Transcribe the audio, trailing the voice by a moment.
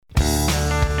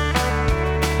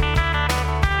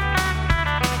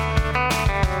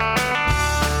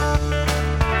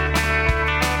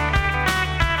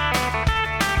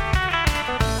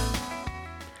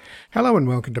Hello and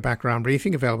welcome to Background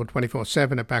Briefing, available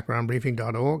 24/7 at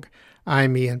backgroundbriefing.org.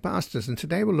 I'm Ian Bastos, and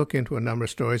today we'll look into a number of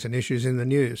stories and issues in the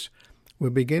news.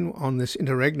 We'll begin on this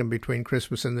interregnum between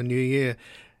Christmas and the New Year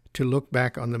to look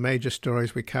back on the major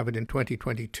stories we covered in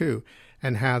 2022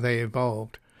 and how they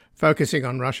evolved, focusing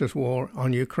on Russia's war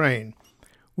on Ukraine.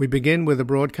 We begin with a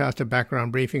broadcast of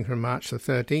Background Briefing from March the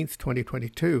 13th,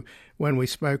 2022, when we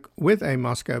spoke with a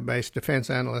Moscow-based defense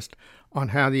analyst on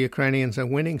how the Ukrainians are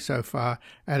winning so far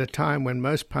at a time when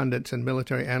most pundits and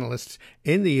military analysts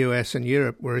in the US and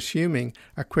Europe were assuming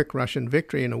a quick Russian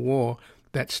victory in a war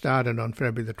that started on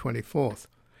February the 24th.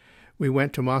 We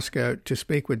went to Moscow to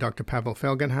speak with Dr. Pavel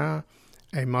Felgenhauer,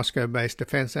 a Moscow-based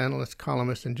defense analyst,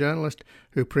 columnist, and journalist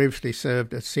who previously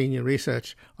served as senior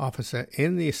research officer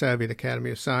in the Soviet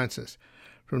Academy of Sciences.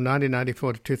 From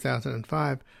 1994 to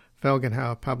 2005,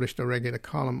 Felgenhauer published a regular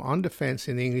column on defense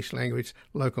in the English-language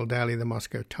local daily The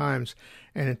Moscow Times,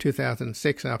 and in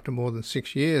 2006, after more than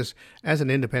 6 years as an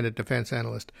independent defense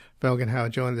analyst, Felgenhauer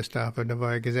joined the staff of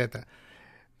Novaya Gazeta.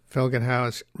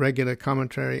 Felgenhauer's regular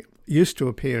commentary used to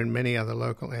appear in many other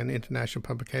local and international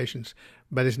publications,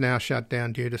 but is now shut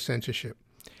down due to censorship.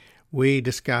 We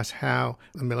discuss how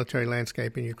the military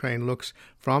landscape in Ukraine looks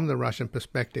from the Russian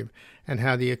perspective and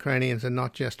how the Ukrainians are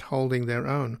not just holding their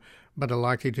own, but are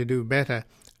likely to do better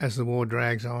as the war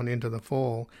drags on into the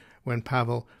fall, when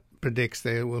Pavel predicts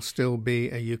there will still be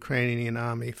a Ukrainian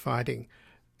army fighting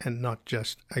and not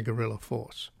just a guerrilla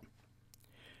force.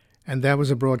 And that was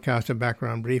a broadcast of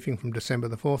Background Briefing from December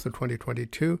the 4th of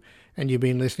 2022, and you've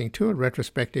been listening to a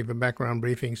retrospective of Background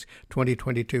Briefing's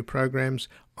 2022 programs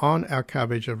on our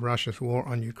coverage of Russia's war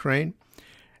on Ukraine.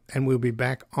 And we'll be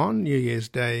back on New Year's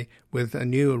Day with a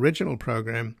new original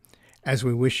program as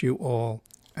we wish you all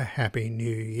a Happy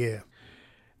New Year.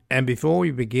 And before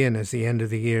we begin, as the end of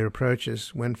the year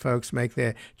approaches, when folks make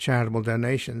their charitable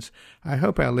donations, I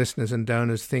hope our listeners and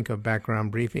donors think of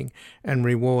Background Briefing and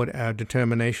reward our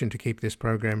determination to keep this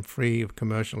program free of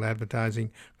commercial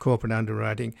advertising, corporate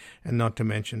underwriting, and not to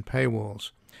mention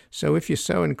paywalls. So if you're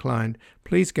so inclined,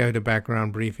 please go to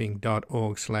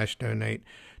backgroundbriefing.org/donate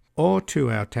or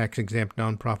to our tax-exempt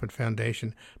nonprofit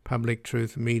foundation,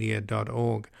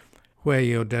 publictruthmedia.org, where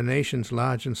your donations,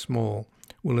 large and small,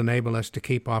 will enable us to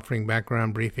keep offering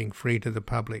Background Briefing free to the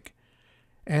public.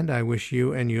 And I wish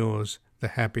you and yours the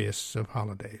happiest of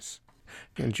holidays.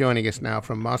 And joining us now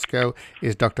from Moscow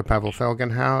is Dr. Pavel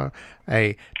Felgenhauer,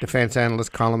 a defense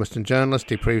analyst, columnist, and journalist.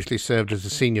 He previously served as a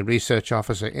senior research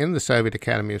officer in the Soviet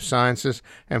Academy of Sciences,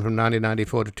 and from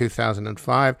 1994 to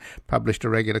 2005 published a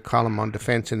regular column on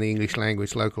defense in the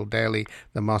English-language local daily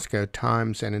The Moscow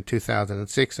Times, and in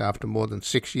 2006, after more than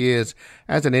 6 years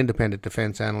as an independent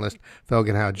defense analyst,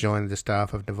 Felgenhauer joined the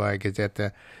staff of Novaya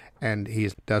Gazeta, and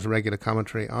he does regular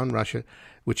commentary on Russia,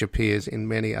 which appears in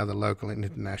many other local and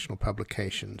international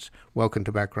publications. Welcome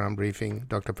to Background Briefing,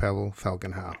 Dr. Pavel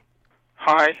Felgenhauer.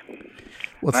 Hi.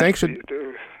 Well, thanks for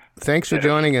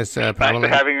joining us, Pavel. Thanks for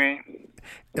having me.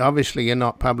 Obviously, you're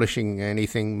not publishing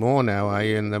anything more now, are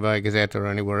you, in the Novaya Gazeta or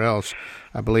anywhere else?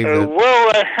 I believe that...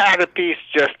 Well, I had a piece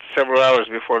just several hours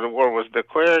before the war was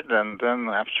declared, and then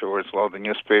afterwards, the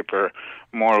newspaper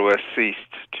more or less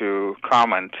ceased to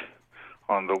comment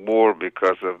on the war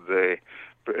because of the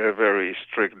very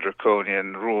strict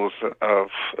draconian rules of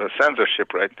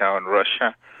censorship right now in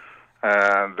Russia.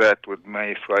 That would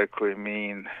most likely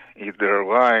mean either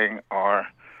lying or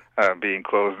being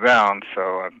closed down.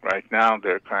 So right now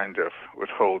they're kind of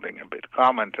withholding a bit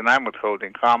comment, and I'm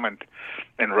withholding comment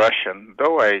in Russian,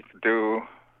 though I do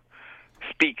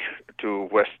speak to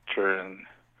Western,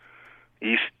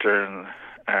 Eastern,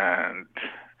 and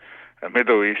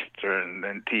Middle Eastern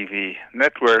and TV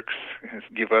networks,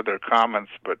 give other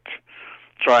comments, but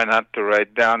try not to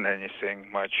write down anything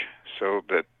much, so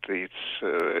that they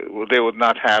would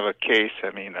not have a case,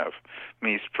 of me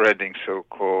spreading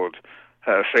so-called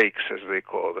fakes, as they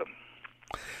call them.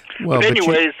 Well, but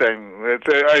anyways,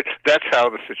 that's how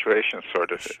the situation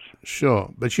sort of is.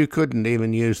 Sure, but you couldn't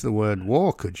even use the word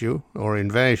war, could you, or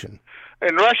invasion?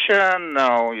 In Russia,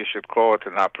 no, you should call it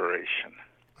an operation.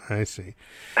 I see.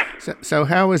 So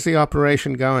how is the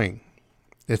operation going?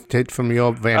 From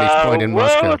your vantage point in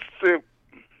Moscow? Well,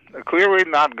 it's clearly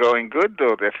not going good,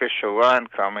 though. The official line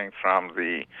coming from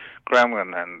the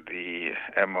Kremlin and the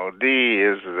MOD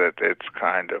is that it's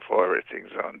kind of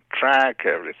everything's on track,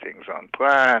 everything's on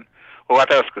plan. Well,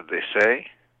 what else could they say?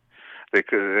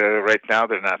 Because right now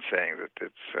they're not saying that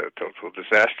it's a total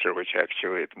disaster, which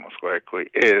actually it most likely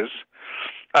is.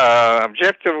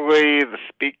 Objectively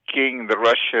speaking, the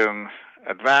Russian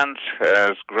advance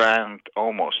has ground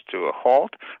almost to a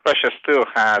halt. Russia still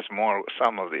has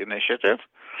some of the initiative,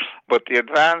 but the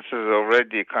advance is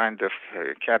already kind of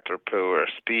caterpillar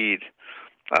speed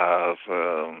of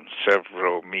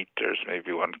several meters,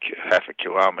 maybe half a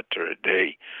kilometer a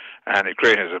day. And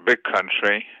Ukraine is a big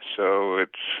country, so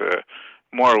it's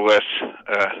more or less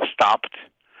stopped.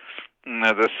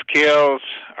 Now, the scales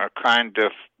are kind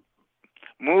of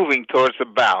moving towards a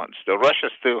balance. Though Russia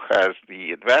still has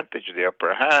the advantage, the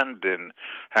upper hand, in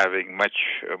having much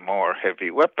more heavy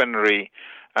weaponry,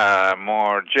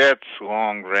 more jets,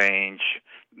 long range,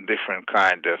 different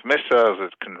kind of missiles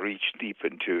that can reach deep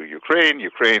into Ukraine.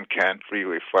 Ukraine can't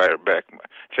really fire back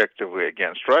effectively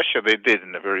against Russia. They did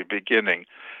in the very beginning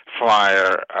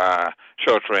fire a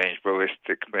short-range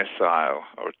ballistic missile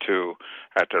or two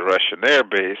at a Russian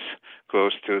airbase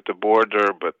close to the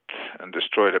border, and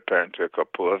destroyed apparently a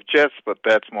couple of jets, but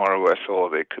that's more or less all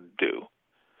they could do.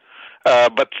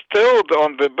 But still,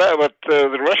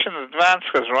 the Russian advance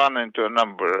has run into a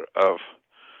number of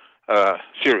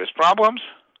serious problems.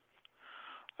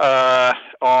 I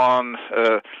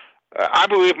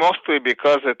believe mostly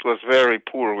because it was very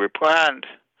poorly planned,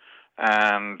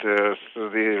 and so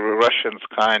the Russians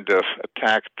kind of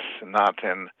attacked not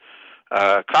in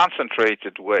a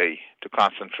concentrated way to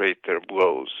concentrate their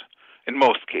blows in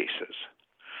most cases,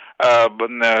 but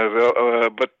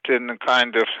in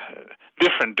kind of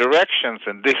different directions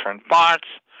and different parts,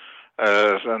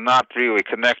 not really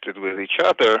connected with each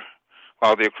other.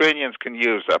 While the Ukrainians can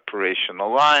use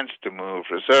operational lines to move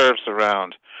reserves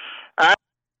around. And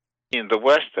in the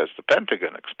West, as the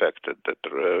Pentagon expected, that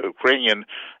the Ukrainian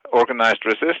organized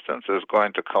resistance is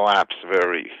going to collapse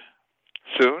very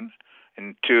soon,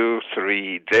 in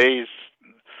 2-3 days.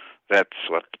 That's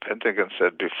what the Pentagon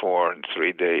said before. In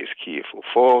 3 days, Kyiv will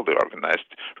fall. The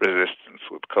organized resistance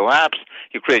would collapse.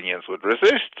 Ukrainians would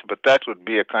resist, but that would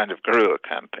be a kind of guerrilla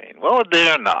campaign. Well, they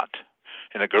are not.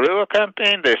 In a guerrilla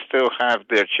campaign, they still have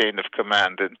their chain of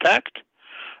command intact.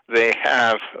 They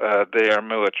have their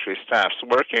military staffs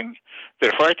working.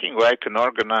 They're fighting like an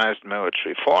organized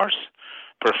military force,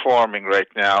 performing right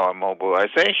now a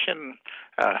mobilization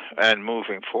and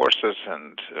moving forces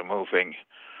and moving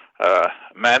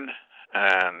men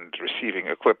and receiving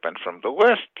equipment from the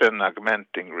West and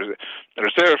augmenting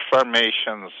reserve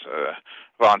formations,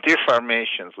 volunteer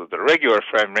formations with the regular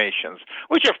formations,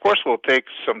 which of course will take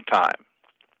some time.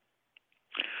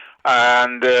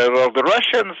 And the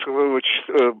Russians, which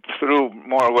threw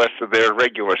more or less their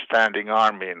regular standing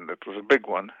army, and it was a big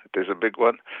one, it is a big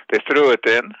one, they threw it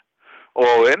in,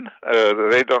 all in.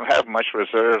 They don't have much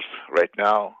reserves right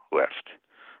now left.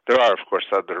 There are, of course,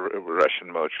 other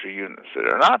Russian military units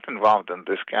that are not involved in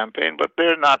this campaign, but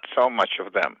there are not so much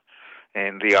of them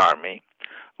in the army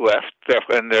left,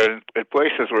 and they're in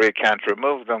places where you can't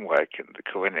remove them, like in the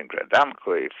Kaliningrad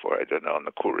enclave, or I don't know, in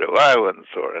the Kuril Islands,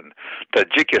 or in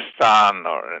Tajikistan,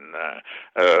 or in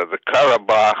the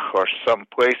Karabakh, or some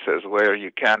places where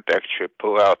you can't actually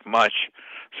pull out much.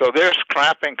 So they're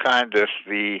scrapping kind of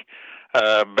the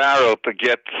barrel to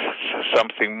get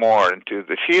something more into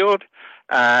the field,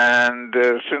 and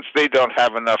since they don't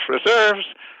have enough reserves,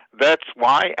 that's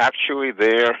why actually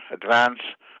their advance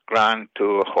ground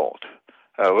to a halt.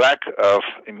 A lack of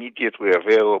immediately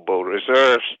available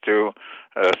reserves to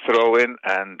throw in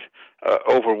and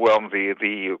overwhelm the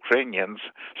Ukrainians.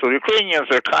 So the Ukrainians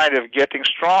are kind of getting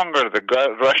stronger. The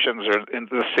Russians are in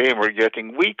the same, are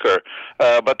getting weaker.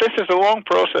 But this is a long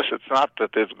process. It's not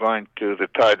that it's going to, the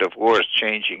tide of war is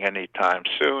changing anytime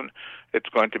soon. It's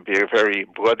going to be a very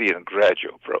bloody and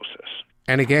gradual process.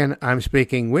 And again, I'm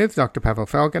speaking with Dr. Pavel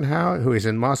Felgenhauer, who is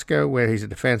in Moscow, where he's a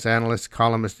defense analyst,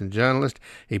 columnist, and journalist.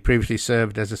 He previously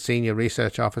served as a senior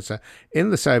research officer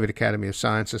in the Soviet Academy of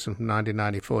Sciences from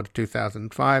 1994 to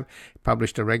 2005. He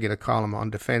published a regular column on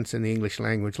defense in the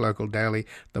English-language local daily,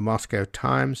 The Moscow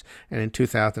Times. And in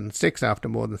 2006, after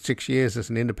more than 6 years as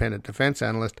an independent defense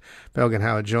analyst,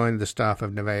 Felgenhauer joined the staff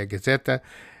of Novaya Gazeta,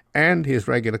 and his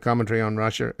regular commentary on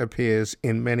Russia appears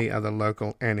in many other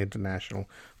local and international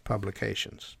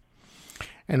publications.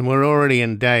 And we're already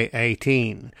in day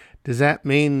 18. Does that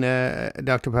mean,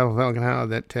 Dr. Pavel Felgenhauer,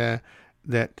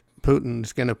 that Putin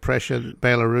is going to pressure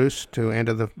Belarus to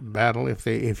enter the battle if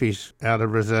he's out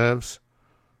of reserves?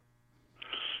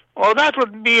 Well, that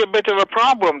would be a bit of a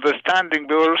problem. The standing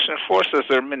Belarusian forces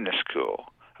are minuscule,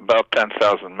 about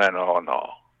 10,000 men all in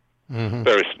all. Mm-hmm.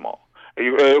 Very small.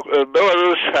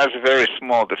 Belarus has a very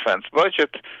small defense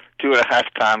budget, 2.5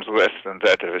 times less than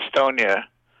that of Estonia.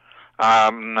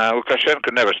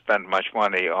 Lukashenko never spent much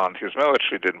money on his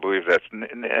military, didn't believe that's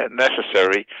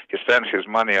necessary. He spent his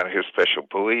money on his special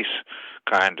police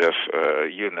kind of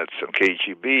units and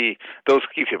KGB. Those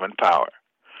keep him in power.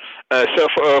 So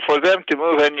for them to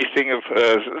move anything of...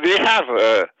 they have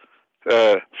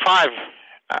 5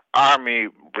 army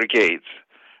brigades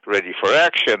ready for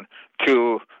action,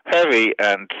 2 heavy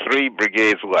and 3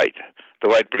 brigades light. The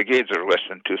light brigades are less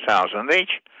than 2,000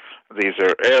 each. These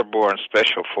are airborne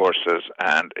special forces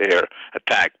and air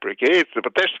attack brigades,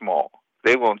 but they're small.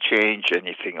 They won't change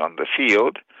anything on the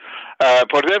field.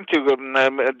 For them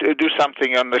to do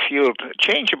something on the field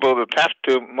changeable, they have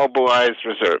to mobilize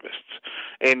reservists.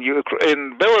 In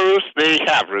Belarus, they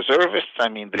have reservists. I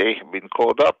mean, they have been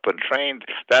called up and trained.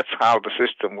 That's how the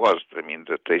system was. I mean,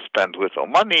 that they spend little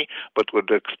money, but would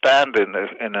expand in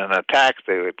an attack.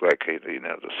 They would, like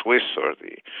the Swiss or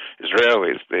the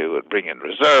Israelis, they would bring in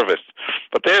reservists.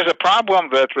 But there's a problem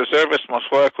that reservists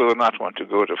most likely will not want to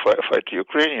go to fight the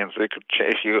Ukrainians. They could,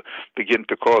 if you begin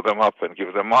to call them up and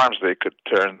give them arms, they could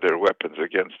turn their weapons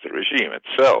against the regime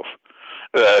itself.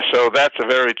 So that's a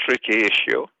very tricky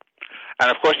issue. And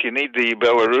of course, you need the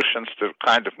Belarusians to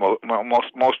kind of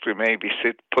mostly maybe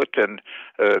sit put and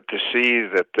to see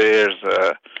that there's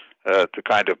to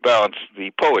kind of balance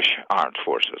the Polish armed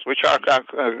forces, which are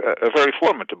a very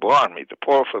formidable army. The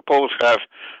Poles have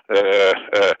a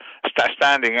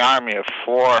standing army of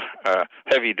 4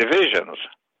 heavy divisions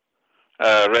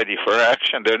ready for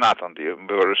action. They're not on the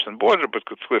Belarusian border, but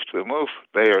could swiftly move.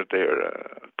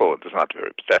 Poland is not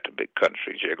that a big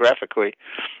country geographically,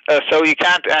 so you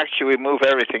can't actually move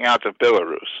everything out of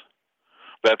Belarus.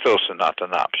 That's also not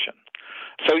an option.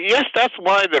 So yes, that's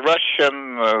why the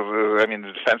Russian,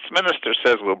 the defense minister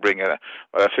says we'll bring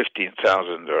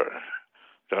 15,000 or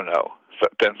don't know,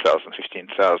 10,000,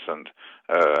 15,000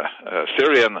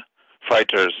 Syrian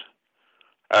fighters.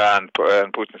 And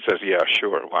Putin says, yeah,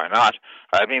 sure, why not?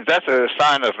 I mean, that's a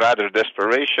sign of rather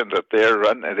desperation that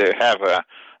they have a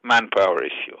manpower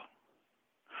issue.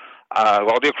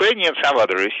 Well, the Ukrainians have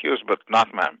other issues, but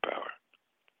not manpower.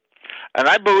 And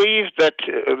I believe that,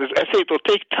 I say it will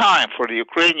take time for the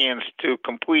Ukrainians to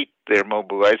complete their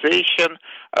mobilization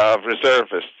of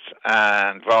reservists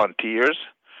and volunteers,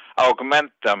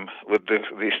 augment them with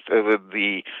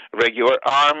the regular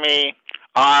army,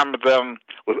 arm them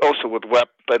also with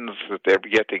weapons that they're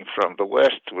getting from the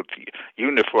West, with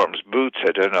uniforms, boots,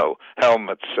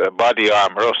 helmets, body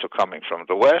armor also coming from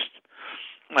the West.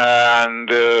 And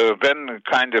then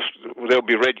kind of they'll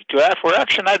be ready for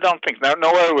action, I don't think,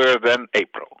 no earlier than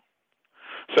April.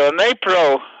 So in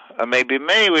April, maybe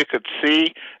May, we could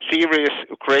see serious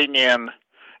Ukrainian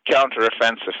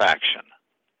counteroffensive action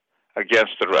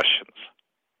against the Russians.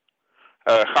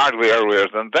 Hardly earlier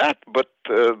than that, but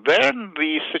then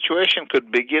the situation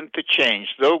could begin to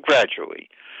change, though gradually.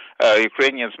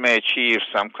 Ukrainians may achieve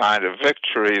some kind of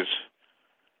victories.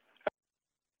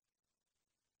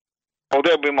 Well,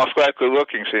 they'll be most likely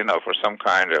looking, for some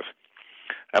kind of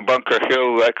a Bunker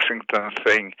Hill, Lexington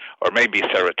thing, or maybe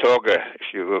Saratoga,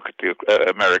 if you look at the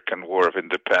American War of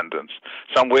Independence.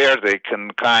 Somewhere they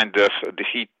can kind of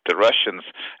defeat the Russians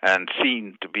and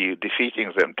seem to be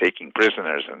defeating them, taking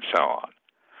prisoners and so on.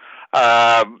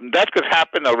 That could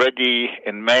happen already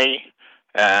in May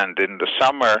and in the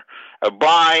summer.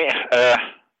 By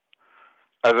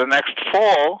the next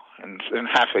fall, in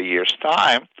half a year's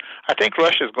time, I think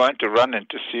Russia is going to run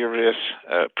into serious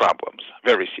problems,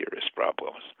 very serious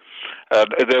problems.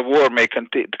 The war may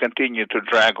continue to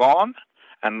drag on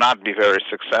and not be very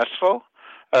successful.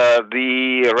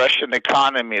 The Russian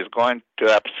economy is going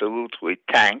to absolutely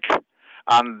tank.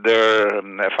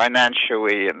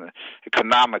 Financially and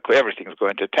economically, everything is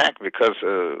going to tank because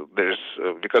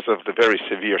because of the very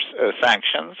severe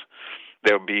sanctions.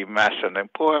 There will be mass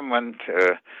unemployment,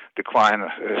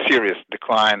 serious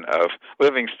decline of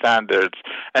living standards,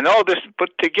 and all this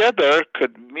put together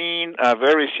could mean a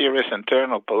very serious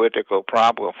internal political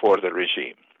problem for the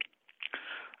regime,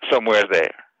 somewhere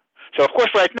there. So, of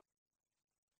course, right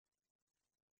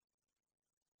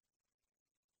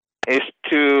now is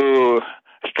to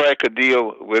strike a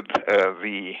deal with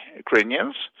the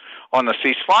Ukrainians on a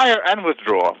ceasefire and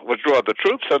withdraw the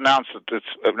troops,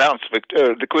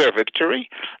 declare victory,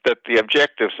 that the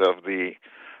objectives of the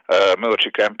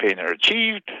military campaign are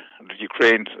achieved. The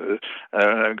Ukraine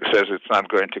says it's not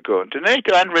going to go into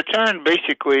NATO, and return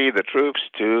basically the troops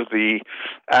to the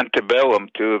antebellum,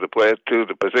 to the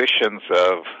positions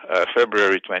of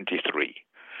February 23.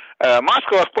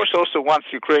 Moscow, of course, also wants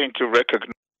Ukraine to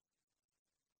recognize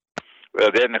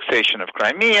the annexation of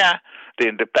Crimea, the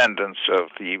independence of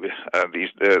these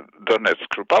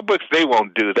Donetsk republics. They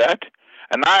won't do that,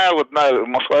 and I would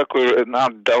most likely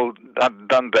not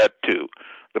done that too.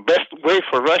 The best way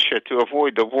for Russia to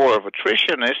avoid the war of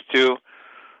attrition is to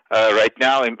right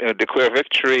now declare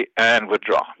victory and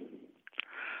withdraw.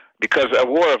 because a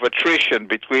war of attrition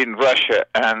between Russia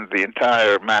and the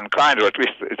entire mankind, or at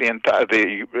least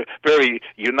the very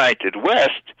united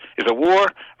West, is a war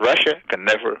Russia can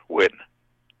never win.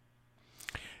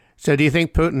 So do you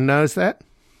think Putin knows that?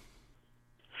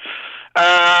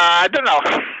 I don't know.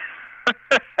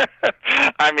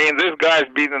 I mean, this guy's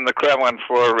been in the Kremlin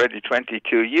for already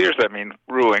 22 years,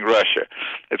 ruling Russia.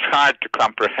 It's hard to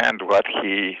comprehend what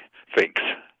he thinks.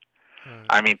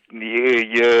 I mean,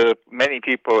 many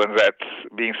people in that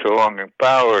being so long in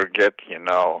power get,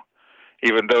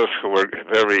 even those who were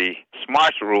very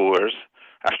smart rulers,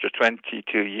 after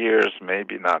 22 years,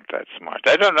 maybe not that smart.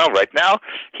 I don't know. Right now,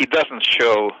 he doesn't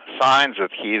show signs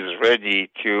that he's ready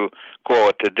to call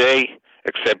it a day,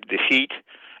 accept defeat,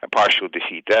 a partial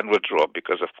defeat, and withdraw,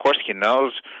 because, of course, he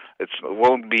knows it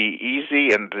won't be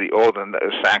easy and all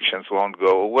the sanctions won't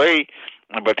go away.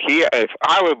 But if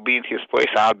I would be in his place,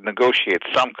 I would negotiate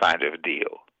some kind of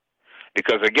deal.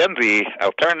 Because, again, the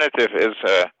alternative is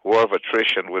a war of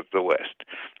attrition with the West.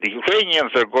 The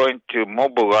Ukrainians are going to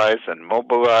mobilize and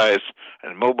mobilize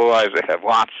and mobilize. They have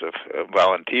lots of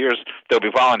volunteers. There'll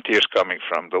be volunteers coming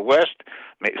from the West,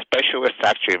 specialists,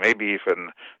 actually, maybe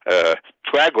even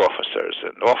flag officers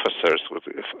and officers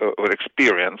with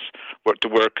experience to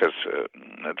work as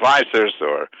advisors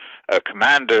or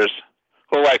commanders,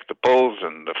 who, like the Poles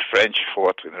and the French,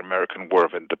 fought in the American War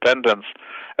of Independence,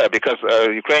 because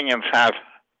Ukrainians have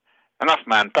enough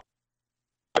manpower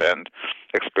and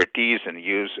expertise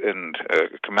and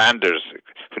commanders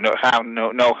who know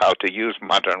how to use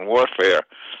modern warfare.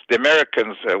 The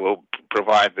Americans will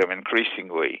provide them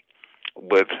increasingly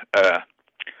with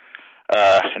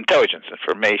intelligence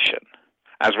information.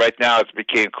 As right now it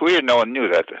became clear, no one knew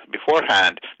that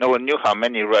beforehand. No one knew how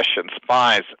many Russian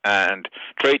spies and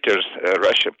traitors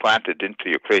Russia planted into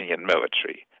the Ukrainian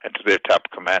military and to their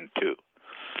top command too.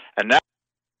 And now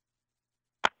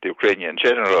the Ukrainian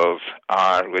generals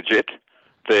are legit.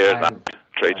 They're not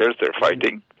traitors, they're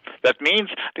fighting. That means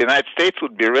the United States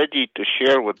would be ready to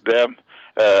share with them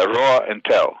raw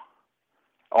intel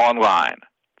online.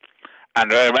 And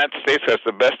the United States has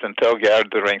the best intel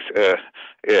gathering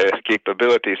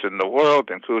capabilities in the world,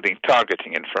 including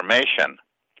targeting information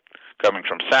coming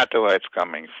from satellites,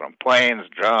 coming from planes,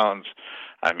 drones.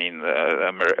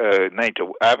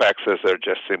 NATO AVAXs are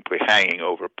just simply hanging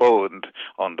over Poland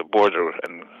on the border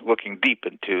and looking deep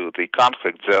into the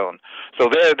conflict zone. So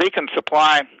they can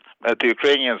supply the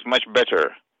Ukrainians much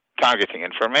better targeting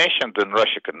information than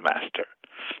Russia can master.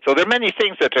 So there are many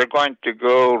things that are going to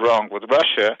go wrong with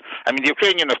Russia. The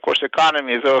Ukrainian, of course,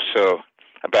 economy is also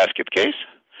a basket case.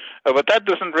 But that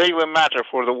doesn't really matter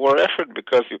for the war effort,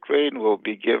 because Ukraine will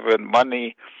be given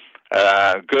money,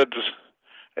 goods,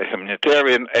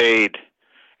 humanitarian aid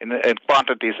in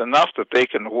quantities enough that they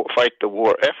can fight the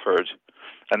war effort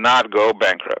and not go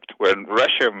bankrupt, when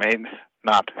Russia may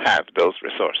not have those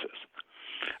resources.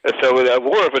 So a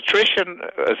war of attrition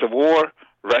is a war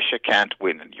Russia can't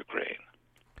win in Ukraine.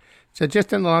 So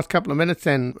just in the last couple of minutes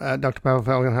then, Dr. Pavel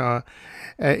Felgenhauer,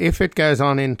 if it goes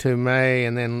on into May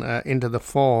and then into the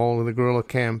fall, the guerrilla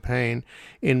campaign,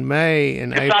 in May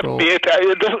and April... it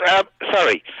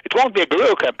won't be a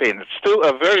guerrilla campaign. It's still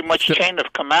a very much chain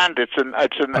of command. It's an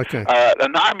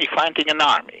army fighting an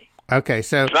army. Okay,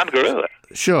 so... It's not guerrilla.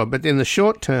 Sure, but in the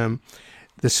short term,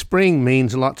 the spring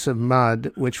means lots of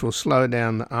mud, which will slow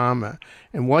down the armor.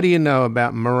 And what do you know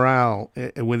about morale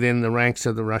within the ranks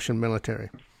of the Russian military?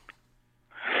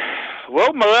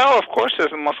 Well, morale, of course,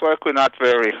 is most likely not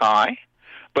very high,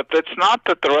 but it's not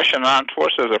that the Russian armed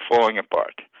forces are falling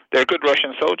apart. They're good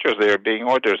Russian soldiers. They are being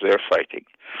ordered. They're fighting.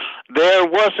 There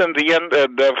was, in the end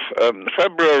of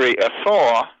February, a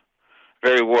thaw,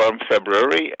 very warm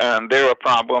February, and there were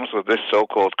problems with this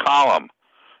so-called column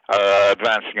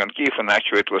advancing on Kiev, and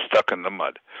actually it was stuck in the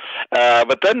mud.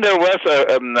 But then there was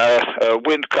a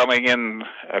wind coming in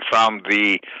from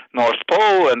the North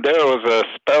Pole, and there was a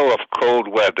spell of cold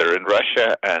weather in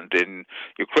Russia and in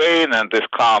Ukraine, and this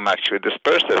calm actually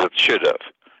dispersed, as it should have,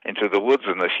 into the woods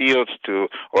and the fields to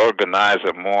organize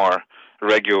a more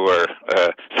regular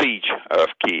siege of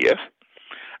Kiev.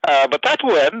 But that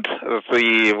will end.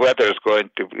 The weather is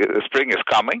spring is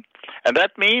coming, and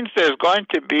that means there's going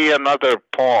to be another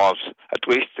pause, at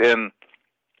least in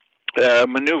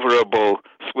maneuverable,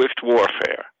 swift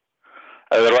warfare.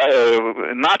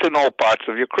 Not in all parts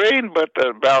of Ukraine, but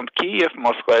around Kiev,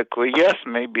 most likely, yes,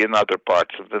 maybe in other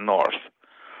parts of the north.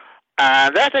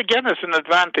 And that, again, is an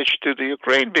advantage to the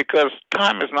Ukraine, because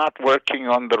time is not working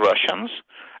on the Russians,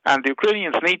 and the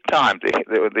Ukrainians need time.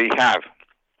 They have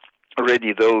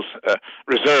already those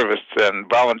reservists and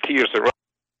volunteers around.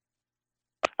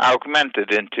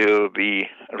 augmented into the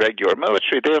regular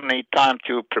military, they'll need time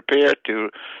to prepare to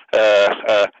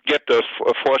get those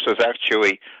forces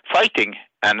actually fighting.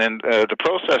 And in the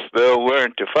process, they'll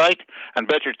learn to fight, and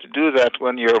better to do that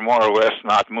when you're more or less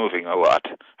not moving a lot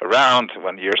around,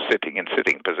 when you're sitting in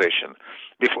sitting position.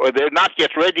 Before they're not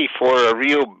yet ready for a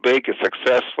real big,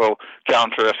 successful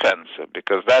counteroffensive,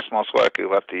 because that's most likely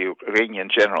what the Ukrainian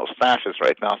General Staff is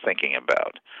right now thinking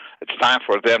about. It's time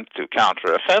for them to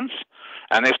counteroffense,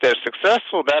 and if they're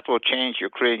successful, that will change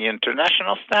Ukrainian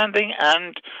international standing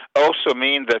and also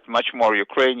mean that much more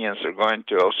Ukrainians are going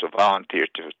to also volunteer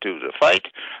to the fight,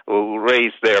 will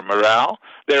raise their morale.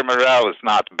 Their morale is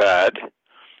not bad,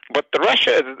 but the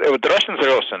Russians are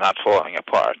also not falling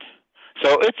apart.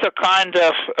 So it's a kind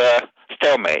of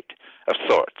stalemate of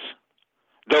sorts.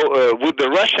 Though with the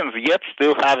Russians yet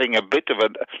still having a bit of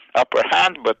an upper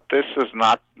hand, but this is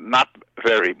not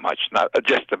very much, not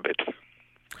just a bit.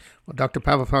 Well, Dr.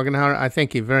 Pavel Felgenhauer, I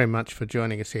thank you very much for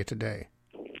joining us here today.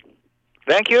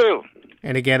 Thank you.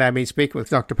 And again, I've been speaking with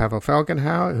Dr. Pavel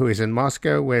Felgenhauer, who is in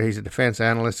Moscow, where he's a defense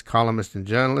analyst, columnist, and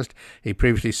journalist. He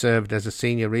previously served as a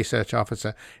senior research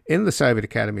officer in the Soviet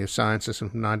Academy of Sciences from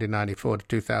 1994 to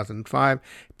 2005.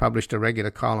 He published a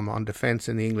regular column on defense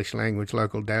in the English-language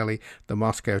local daily, The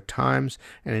Moscow Times.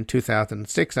 And in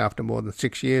 2006, after more than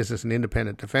 6 years as an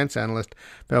independent defense analyst,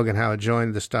 Felgenhauer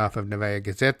joined the staff of Novaya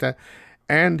Gazeta,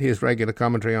 and his regular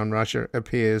commentary on Russia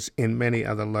appears in many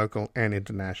other local and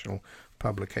international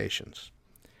publications.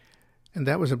 And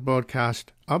that was a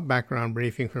broadcast of Background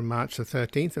Briefing from March the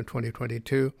 13th of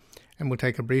 2022, and we'll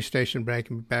take a brief station break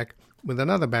and be back with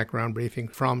another Background Briefing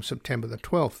from September the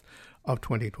 12th of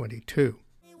 2022.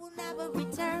 We will never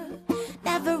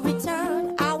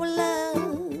return our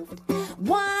loved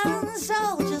one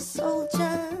soldier.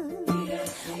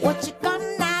 What you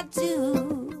gonna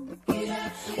do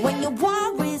when your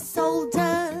war is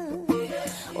older,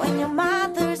 when your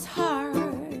mother's heart?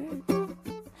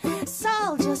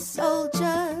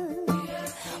 Soldier,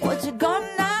 what you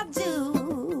gonna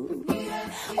do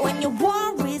when your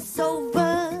war is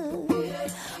over?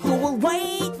 Who will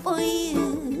wait for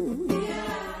you?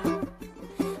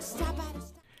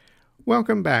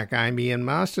 Welcome back. I'm Ian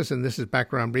Masters, and this is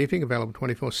Background Briefing, available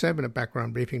 24/7 at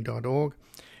backgroundbriefing.org.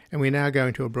 And we're now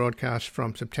going to a broadcast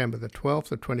from September the 12th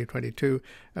of 2022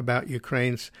 about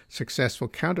Ukraine's successful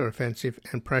counteroffensive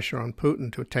and pressure on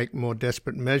Putin to take more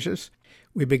desperate measures.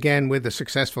 We began with a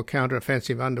successful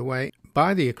counteroffensive underway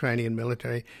by the Ukrainian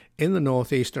military in the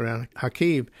northeast around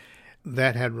Kharkiv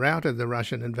that had routed the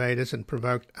Russian invaders and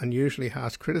provoked unusually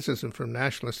harsh criticism from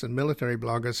nationalists and military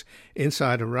bloggers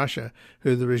inside of Russia,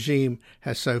 who the regime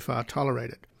has so far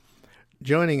tolerated.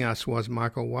 Joining us was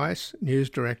Michael Weiss, news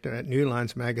director at New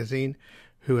Lines magazine,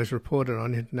 who has reported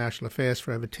on international affairs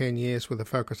for over 10 years with a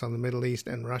focus on the Middle East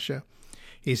and Russia.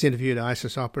 He's interviewed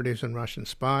ISIS operatives and Russian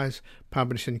spies,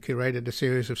 published and curated a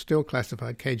series of still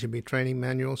classified KGB training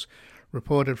manuals,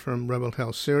 reported from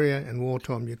rebel-held Syria and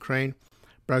war-torn Ukraine,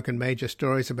 broken major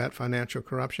stories about financial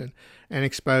corruption, and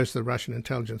exposed the Russian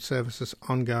intelligence service's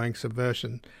ongoing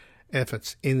subversion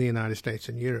efforts in the United States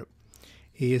and Europe.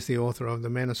 He is the author of The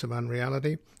Menace of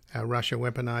Unreality, How Russia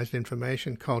Weaponized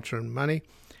Information, Culture and Money,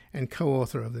 and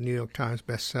co-author of the New York Times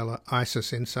bestseller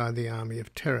ISIS Inside the Army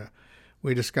of Terror.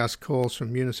 We discuss calls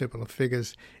from municipal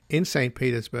figures in St.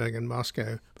 Petersburg and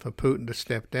Moscow for Putin to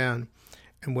step down,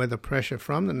 and whether pressure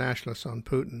from the nationalists on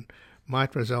Putin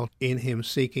might result in him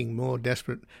seeking more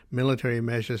desperate military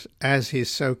measures as his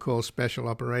so-called special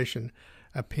operation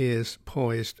appears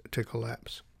poised to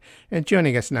collapse. And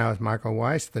joining us now is Michael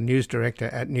Weiss, the news director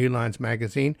at New Lines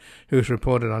magazine, who's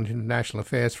reported on international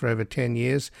affairs for over 10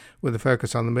 years with a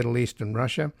focus on the Middle East and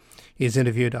Russia. He's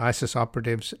interviewed ISIS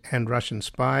operatives and Russian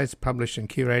spies, published and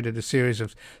curated a series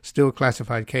of still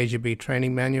classified KGB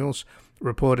training manuals,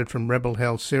 reported from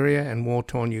rebel-held Syria and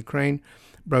war-torn Ukraine,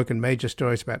 broken major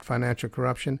stories about financial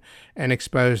corruption, and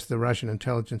exposed the Russian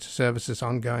intelligence service's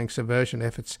ongoing subversion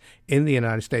efforts in the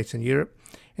United States and Europe.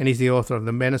 And he's the author of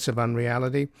The Menace of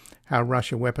Unreality, How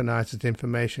Russia Weaponizes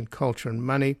Information, Culture and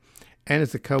Money, and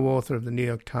is the co-author of the New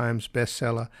York Times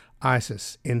bestseller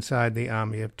ISIS Inside the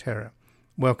Army of Terror.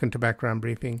 Welcome to Background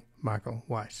Briefing, Michael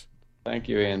Weiss. Thank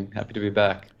you, Ian. Happy to be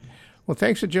back. Well,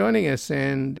 thanks for joining us.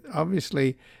 And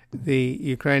obviously, the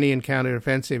Ukrainian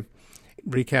counteroffensive,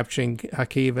 recapturing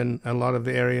Kharkiv and a lot of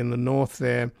the area in the north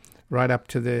there, right up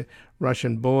to the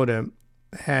Russian border,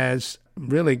 has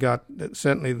really got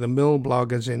certainly the mill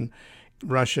bloggers in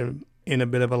Russia in a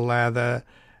bit of a lather.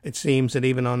 It seems that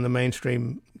even on the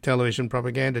mainstream television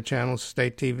propaganda channels,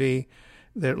 state TV,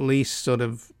 they're at least sort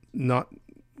of not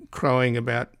crowing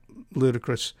about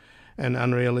ludicrous and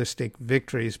unrealistic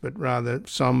victories, but rather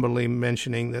somberly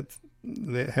mentioning that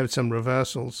they have some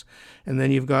reversals. And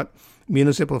then you've got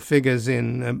municipal figures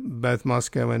in both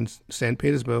Moscow and St.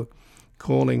 Petersburg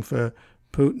calling for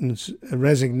Putin's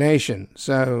resignation.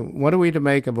 So what are we to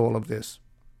make of all of this?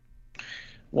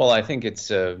 Well, I think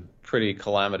it's a pretty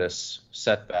calamitous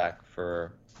setback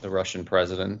for the Russian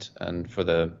president and for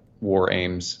the war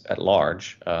aims at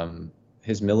large.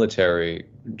 His military,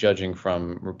 judging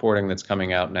from reporting that's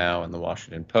coming out now in the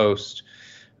Washington Post,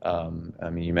 I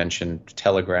mean, you mentioned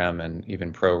Telegram and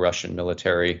even pro-Russian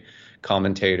military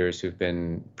commentators who've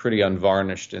been pretty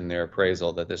unvarnished in their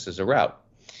appraisal that this is a rout,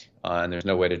 and there's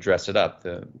no way to dress it up.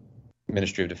 The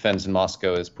Ministry of Defense in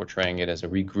Moscow is portraying it as a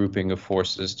regrouping of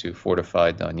forces to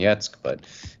fortify Donetsk, but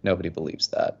nobody believes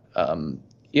that.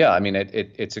 Yeah, I mean,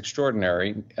 it's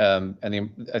extraordinary. I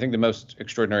think the most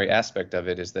extraordinary aspect of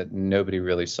it is that nobody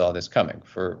really saw this coming.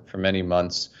 For many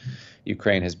months,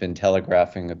 Ukraine has been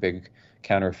telegraphing a big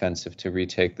counteroffensive to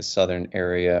retake the southern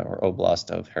area or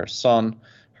oblast of Kherson.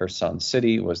 Kherson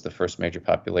City was the first major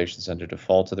population center to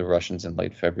fall to the Russians in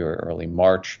late February, early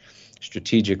March.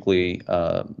 Strategically,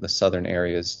 the southern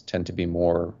areas tend to be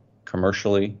more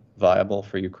commercially viable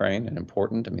for Ukraine and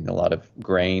important. I mean, a lot of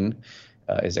grain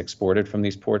is exported from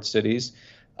these port cities.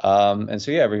 And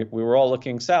so, yeah, we were all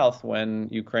looking south when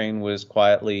Ukraine was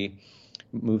quietly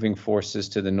moving forces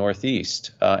to the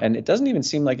northeast. And it doesn't even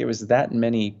seem like it was that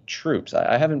many troops.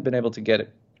 I haven't been able to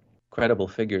get credible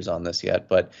figures on this yet,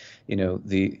 but, you know,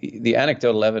 the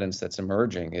anecdotal evidence that's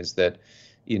emerging is that,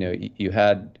 you know, you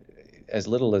had as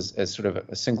little as sort of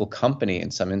a single company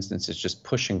in some instances just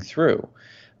pushing through,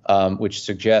 which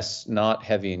suggests not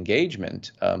heavy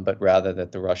engagement, but rather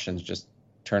that the Russians just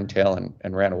turned tail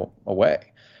and ran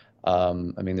away. I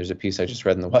mean, there's a piece I just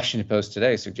read in the Washington Post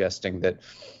today suggesting that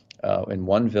in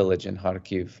one village in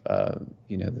Kharkiv,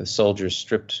 you know, the soldiers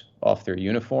stripped off their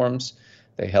uniforms.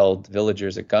 They held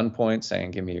villagers at gunpoint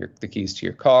saying, give me the keys to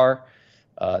your car.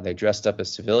 They dressed up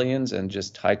as civilians and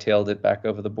just hightailed it back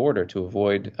over the border to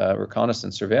avoid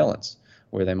reconnaissance surveillance,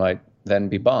 where they might then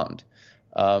be bombed.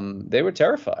 They were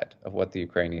terrified of what the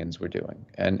Ukrainians were doing.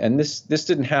 And this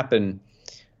didn't happen.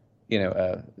 You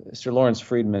know, Sir Lawrence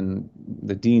Friedman,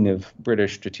 the Dean of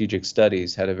British Strategic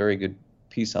Studies, had a very good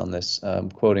piece on this,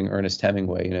 quoting Ernest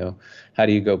Hemingway. You know, how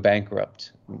do you go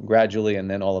bankrupt? Gradually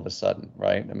and then all of a sudden,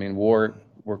 right? I mean, war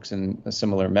works in a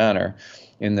similar manner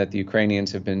in that the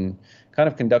Ukrainians have been kind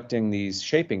of conducting these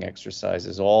shaping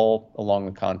exercises all along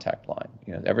the contact line.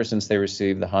 You know, ever since they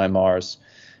received the HIMARS,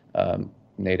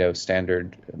 NATO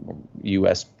standard,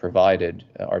 U.S. provided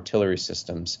artillery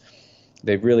systems,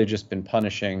 they've really just been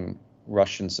punishing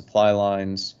Russian supply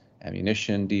lines,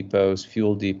 ammunition depots,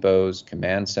 fuel depots,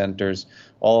 command centers,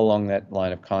 all along that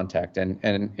line of contact, and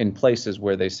in places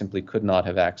where they simply could not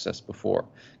have access before,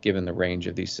 given the range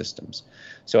of these systems.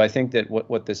 So I think that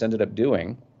what this ended up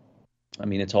doing, I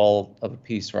mean, it's all of a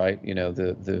piece, right? You know,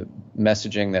 the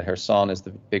messaging that Kherson is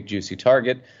the big juicy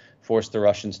target forced the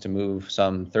Russians to move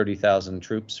some 30,000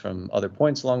 troops from other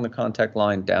points along the contact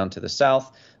line down to the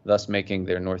south, thus making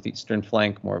their northeastern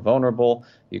flank more vulnerable.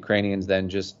 The Ukrainians then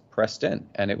just pressed in,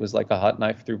 and it was like a hot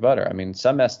knife through butter. I mean,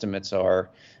 some estimates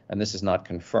are, and this is not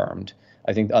confirmed,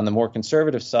 I think on the more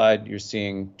conservative side, you're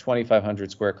seeing 2,500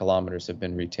 square kilometers have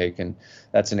been retaken.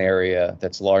 That's an area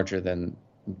that's larger than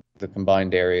the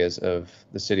combined areas of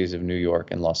the cities of New York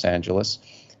and Los Angeles.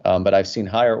 But I've seen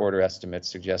higher order estimates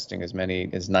suggesting as many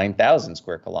as 9,000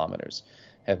 square kilometers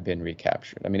have been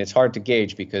recaptured. I mean, it's hard to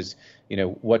gauge because, you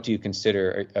know, what do you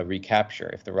consider a recapture?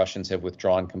 If the Russians have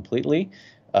withdrawn completely,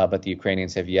 but the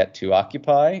Ukrainians have yet to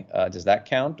occupy, does that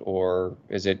count? Or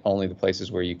is it only the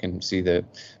places where you can see the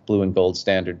blue and gold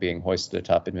standard being hoisted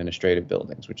atop administrative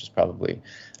buildings, which is probably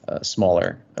a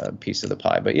smaller piece of the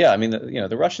pie? But yeah, I mean,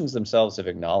 the Russians themselves have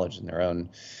acknowledged in their own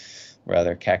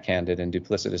rather cack-handed and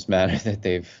duplicitous manner that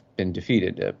they've been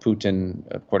defeated. Putin,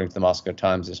 according to the Moscow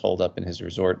Times, is holed up in his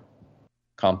resort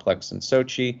complex in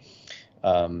Sochi.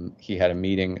 He had a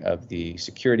meeting of the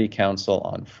Security Council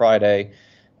on Friday,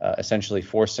 essentially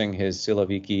forcing his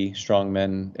Siloviki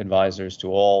strongmen advisors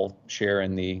to all share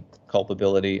in the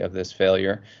culpability of this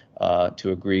failure,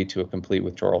 to agree to a complete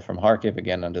withdrawal from Kharkiv,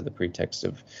 again under the pretext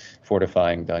of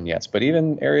fortifying Donetsk. But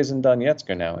even areas in Donetsk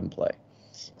are now in play.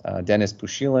 Denis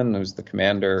Pushilin, who's the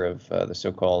commander of the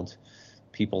so-called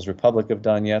People's Republic of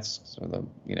Donetsk, so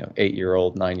the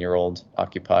 8-year-old, 9-year-old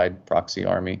occupied proxy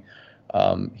army,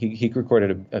 he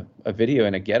recorded a video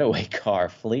in a getaway car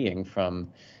fleeing from,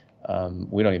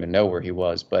 we don't even know where he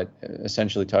was, but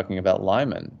essentially talking about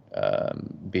Lyman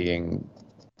being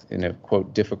in a,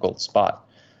 quote, difficult spot.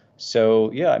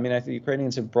 So, yeah, I mean, I think the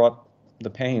Ukrainians have brought the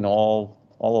pain all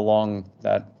along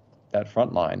that that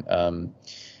front line.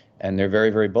 And they're very,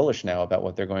 very bullish now about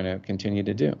what they're going to continue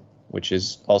to do, which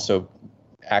is also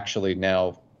actually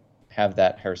now have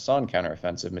that Kherson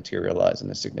counteroffensive materialize in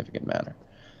a significant manner.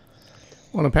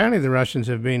 Well, apparently the Russians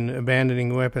have been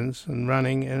abandoning weapons and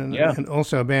running and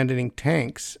also abandoning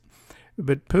tanks.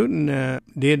 But Putin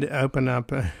did open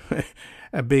up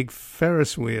a big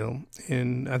Ferris wheel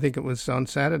I think it was on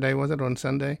Saturday, was it on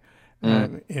Sunday,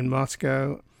 in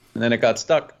Moscow? And then it got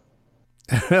stuck.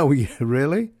 Oh, yeah,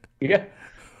 really? Yeah.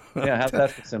 Yeah, how's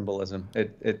that for symbolism?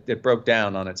 It broke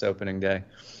down on its opening day.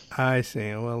 I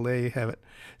see. Well, there you have it.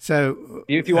 So,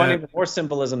 if you want even more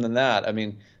symbolism than that, I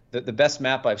mean, the best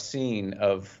map I've seen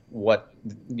of what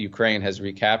Ukraine has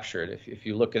recaptured, if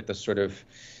you look at the sort of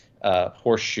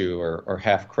horseshoe or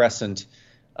half crescent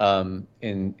in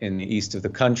the east of the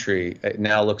country, it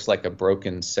now looks like a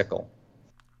broken sickle.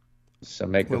 So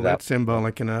that's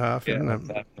symbolic and a half, isn't it?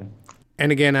 Exactly.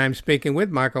 And again, I'm speaking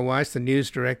with Michael Weiss, the news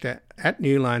director at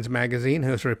New Lines magazine, who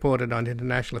has reported on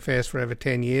international affairs for over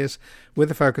 10 years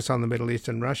with a focus on the Middle East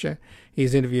and Russia.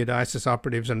 He's interviewed ISIS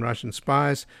operatives and Russian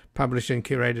spies, published and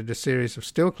curated a series of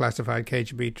still classified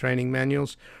KGB training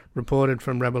manuals, reported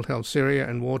from rebel-held Syria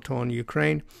and war-torn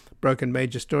Ukraine, broken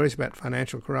major stories about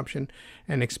financial corruption,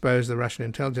 and exposed the Russian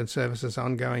intelligence service's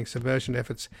ongoing subversion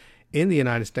efforts in the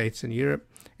United States and Europe,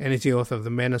 and is the author of The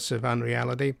Menace of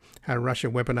Unreality, How Russia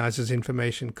Weaponizes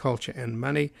Information, Culture, and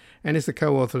Money, and is the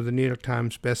co-author of the New York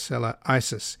Times bestseller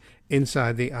ISIS,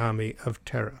 Inside the Army of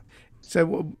Terror.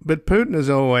 So, but Putin has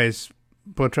always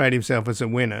portrayed himself as a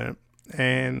winner,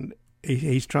 and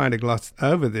he's trying to gloss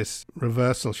over this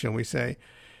reversal, shall we say.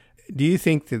 Do you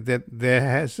think that there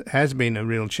has been a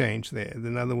real change there?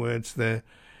 In other words,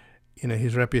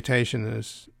 his reputation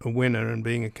as a winner and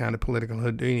being a kind of political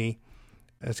Houdini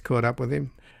has caught up with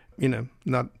him?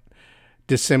 Not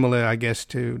dissimilar, I guess,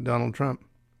 to Donald Trump.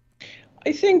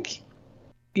 I think,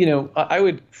 I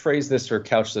would phrase this or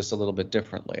couch this a little bit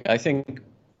differently. I think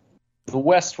the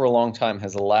West for a long time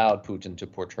has allowed Putin to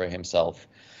portray himself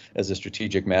as a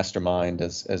strategic mastermind,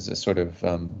 as a sort of,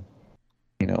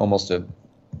 almost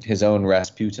his own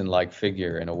Rasputin-like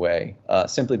figure in a way,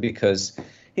 simply because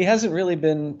he hasn't really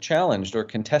been challenged or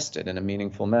contested in a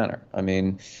meaningful manner. I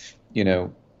mean,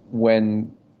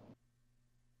 when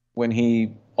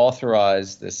he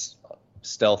authorized this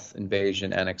stealth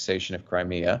invasion annexation of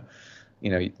Crimea,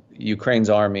 Ukraine's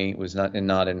army was not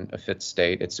in a fit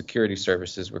state. Its security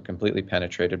services were completely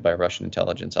penetrated by Russian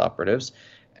intelligence operatives.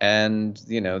 And,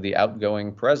 the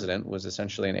outgoing president was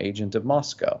essentially an agent of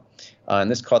Moscow.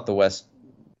 And this caught the West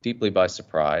deeply by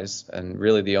surprise. And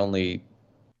really the only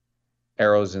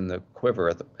arrows in the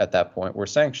quiver at that point were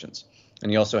sanctions.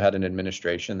 And you also had an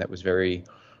administration that was very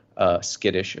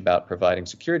skittish about providing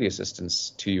security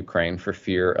assistance to Ukraine for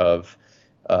fear of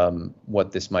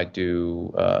what this might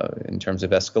do in terms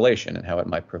of escalation and how it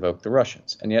might provoke the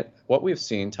Russians. And yet what we've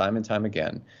seen time and time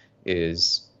again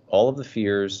is all of the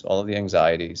fears, all of the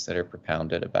anxieties that are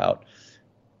propounded about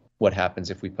what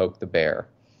happens if we poke the bear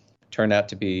turn out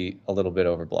to be a little bit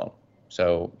overblown.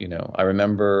 So,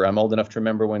 I'm old enough to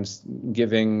remember when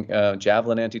giving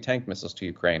Javelin anti-tank missiles to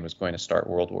Ukraine was going to start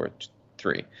World War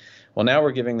III. Well, now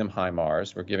we're giving them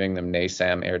HIMARS, we're giving them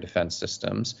NASAM air defense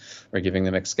systems, we're giving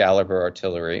them Excalibur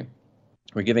artillery,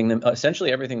 we're giving them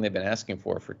essentially everything they've been asking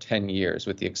for 10 years,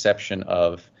 with the exception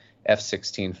of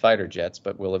F-16 fighter jets,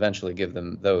 but we'll eventually give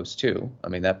them those too. I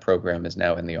mean, that program is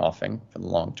now in the offing for the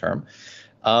long term.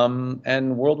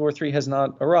 And World War III has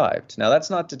not arrived. Now, that's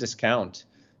not to discount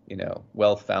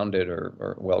well-founded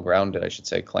or well-grounded, I should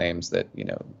say, claims that,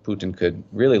 Putin could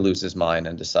really lose his mind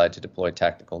and decide to deploy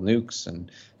tactical nukes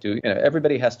and do,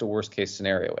 everybody has to worst-case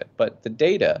scenario it. But the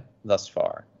data thus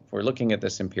far, if we're looking at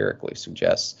this empirically,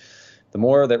 suggests the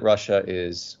more that Russia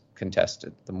is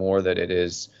contested, the more that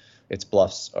its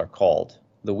bluffs are called,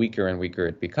 the weaker and weaker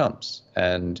it becomes.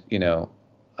 And,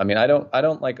 I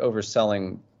don't like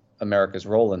overselling America's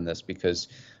role in this, because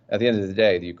at the end of the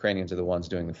day, the Ukrainians are the ones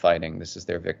doing the fighting. This is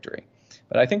their victory.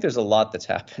 But I think there's a lot that's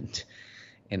happened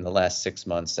in the last 6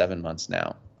 months, 7 months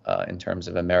now, in terms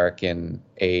of American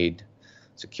aid,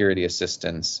 security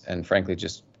assistance, and frankly,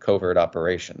 just covert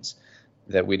operations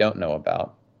that we don't know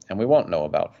about and we won't know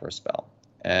about for a spell.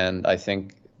 And I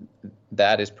think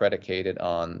that is predicated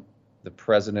on the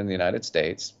president of the United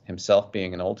States himself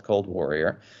being an old cold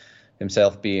warrior,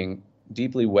 himself being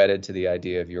deeply wedded to the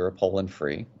idea of Europe whole and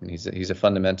free. And he's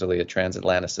fundamentally a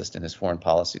transatlanticist in his foreign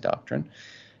policy doctrine.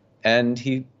 And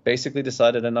he basically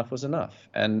decided enough was enough.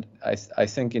 And I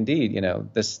think indeed,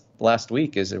 this last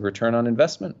week is a return on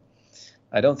investment.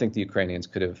 I don't think the Ukrainians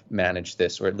could have managed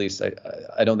this, or at least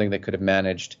I don't think they could have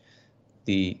managed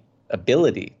the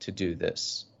ability to do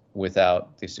this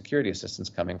without the security assistance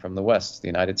coming from the West, the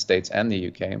United States and the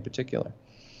UK in particular.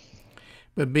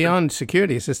 But beyond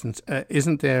security assistance,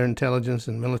 isn't there intelligence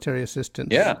and military assistance?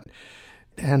 Yeah.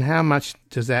 And how much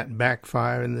does that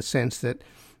backfire in the sense that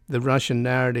the Russian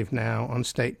narrative now on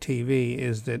state TV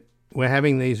is that we're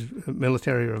having these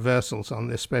military reversals on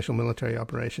this special military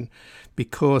operation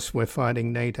because we're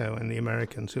fighting NATO and the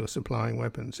Americans who are supplying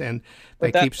weapons. And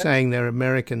they keep saying they're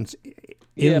Americans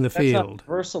in the field.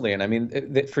 Universally, and I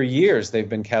mean, for years they've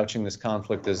been couching this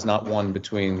conflict as not one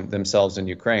between themselves and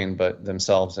Ukraine, but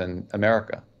themselves and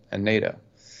America and NATO.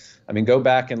 I mean, go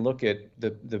back and look at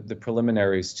the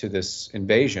preliminaries to this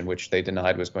invasion, which they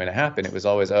denied was going to happen. It was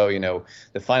always, the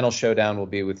final showdown will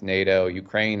be with NATO.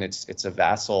 Ukraine, it's a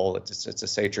vassal, it's a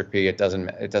satrapy. It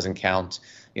doesn't count.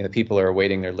 People are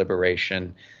awaiting their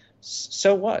liberation.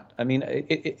 So what? I mean,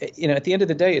 at the end of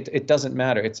the day, it doesn't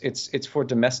matter. It's for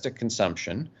domestic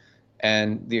consumption,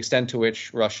 and the extent to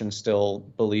which Russians still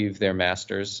believe they're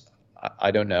masters,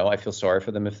 I don't know. I feel sorry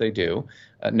for them if they do.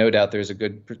 No doubt there's a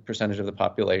good percentage of the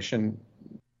population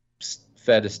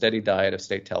fed a steady diet of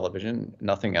state television,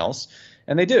 nothing else.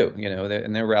 And they do,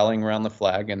 and they're rallying around the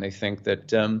flag, and they think that,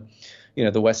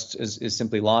 the West is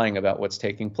simply lying about what's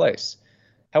taking place.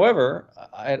 However,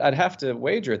 I'd have to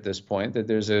wager at this point that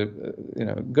there's a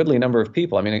goodly number of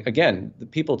people. I mean, again, the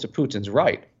people to Putin's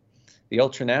right, the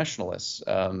ultranationalists,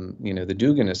 the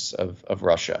Duginists of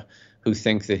Russia, who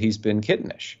think that he's been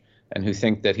kittenish, and who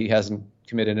think that he hasn't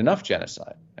committed enough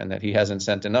genocide and that he hasn't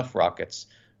sent enough rockets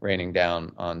raining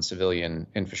down on civilian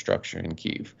infrastructure in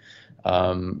Kyiv.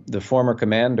 The former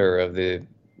commander of the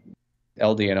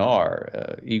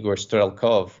LDNR, Igor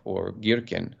Strelkov, or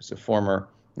Girkin, who's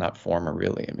not former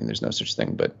really, I mean, there's no such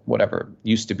thing, but whatever,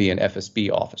 used to be an FSB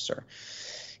officer.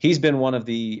 He's been one of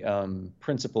the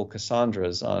principal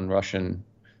Cassandras on Russian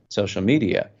social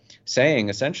media, saying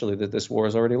essentially that this war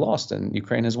is already lost and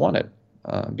Ukraine has won it.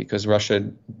 Because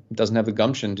Russia doesn't have the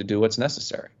gumption to do what's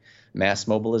necessary. Mass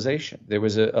mobilization. There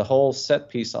was a whole set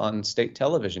piece on state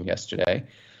television yesterday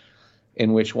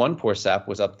in which one poor sap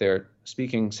was up there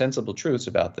speaking sensible truths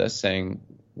about this, saying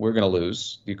we're going to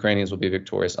lose. The Ukrainians will be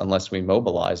victorious unless we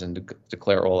mobilize and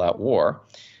declare all-out war.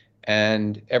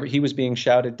 And he was being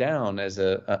shouted down as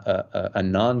a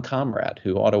non-comrade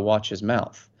who ought to watch his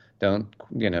mouth. Don't,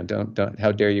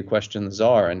 how dare you question the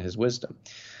Tsar and his wisdom.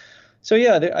 So,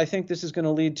 I think this is going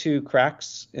to lead to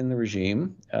cracks in the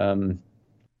regime.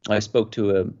 I spoke to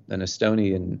an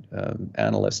Estonian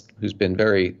analyst who's been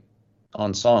very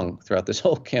on song throughout this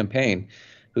whole campaign,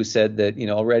 who said that,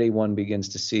 already one begins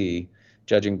to see,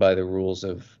 judging by the rules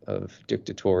of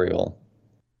dictatorial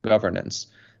governance,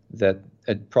 that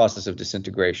a process of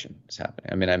disintegration is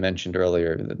happening. I mean, I mentioned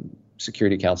earlier the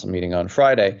Security Council meeting on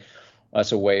Friday.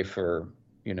 That's a way for,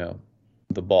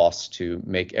 the boss to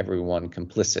make everyone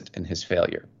complicit in his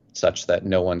failure, such that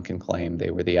no one can claim they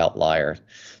were the outlier,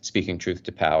 speaking truth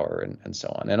to power, and so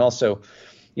on. And also,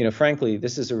 frankly,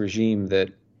 this is a regime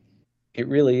that it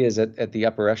really is at the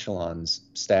upper echelons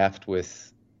staffed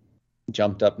with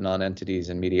jumped up non-entities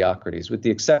and mediocrities, with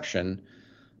the exception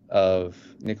of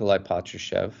Nikolai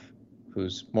Patrushev,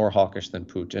 who's more hawkish than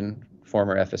Putin,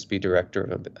 former FSB director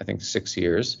of, I think, 6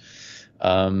 years.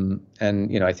 And,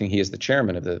 I think he is the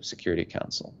chairman of the Security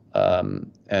Council.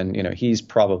 And, he's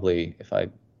probably, if I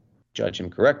judge him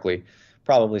correctly,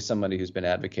 probably somebody who's been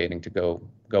advocating to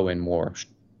go in more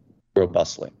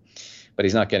robustly. But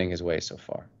he's not getting his way so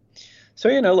far. So,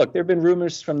 look, there have been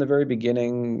rumors from the very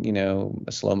beginning,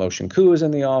 a slow motion coup is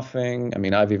in the offing. I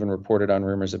mean, I've even reported on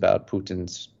rumors about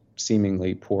Putin's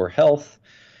seemingly poor health.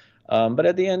 But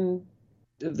at the end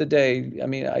of the day, I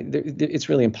mean, it's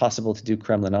really impossible to do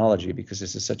Kremlinology because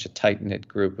this is such a tight-knit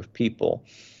group of people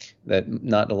that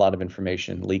not a lot of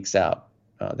information leaks out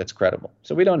that's credible.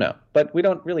 So we don't know. But we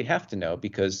don't really have to know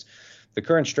because the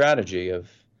current strategy of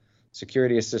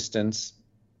security assistance,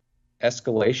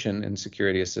 escalation in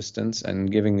security assistance,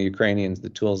 and giving the Ukrainians the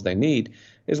tools they need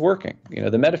is working.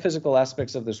 The metaphysical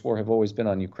aspects of this war have always been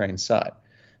on Ukraine's side.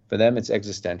 For them, it's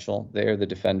existential. They're the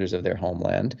defenders of their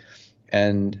homeland.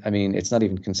 And I mean, it's not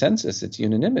even consensus, it's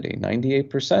unanimity.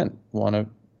 98% want to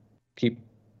keep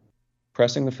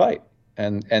pressing the fight.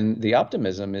 And the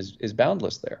optimism is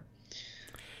boundless there.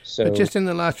 So, but just in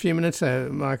the last few minutes,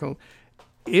 Michael,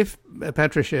 if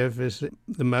Patrushev is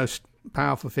the most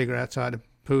powerful figure outside of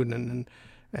Putin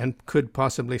and could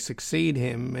possibly succeed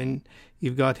him, and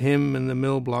you've got him and the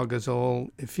mill bloggers all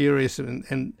furious,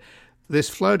 and this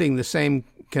floating the same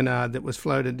canard that was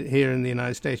floated here in the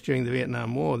United States during the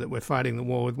Vietnam War, that we're fighting the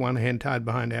war with one hand tied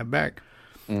behind our back.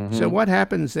 So what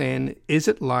happens then? Is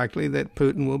it likely that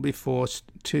Putin will be forced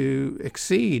to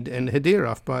accede? And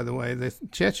Kadyrov, by the way, the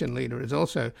Chechen leader, is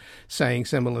also saying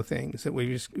similar things, that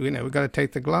we've got to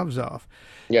take the gloves off.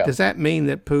 Yeah. Does that mean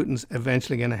that Putin's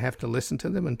eventually going to have to listen to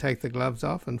them and take the gloves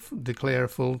off and declare a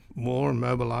full war and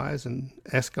mobilize and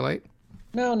escalate?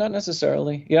 No, not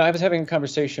necessarily. I was having a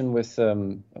conversation with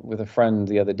a friend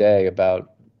the other day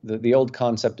about the old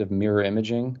concept of mirror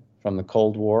imaging from the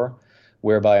Cold War,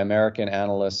 whereby American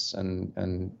analysts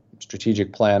and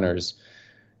strategic planners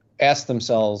asked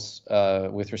themselves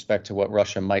with respect to what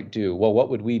Russia might do, well, what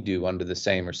would we do under the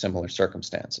same or similar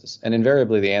circumstances? And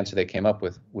invariably, the answer they came up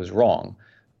with was wrong,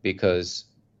 because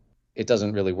it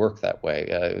doesn't really work that way.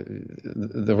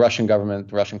 The Russian government,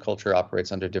 the Russian culture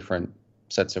operates under different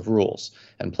sets of rules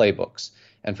and playbooks.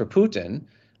 And for Putin,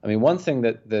 I mean, one thing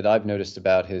that I've noticed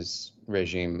about his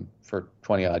regime for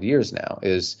 20 odd years now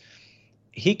is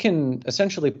he can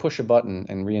essentially push a button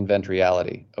and reinvent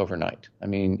reality overnight. I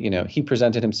mean, he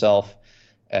presented himself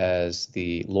as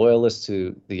the loyalist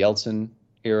to the Yeltsin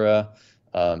era,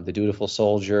 the dutiful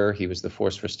soldier. He was the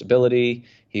force for stability.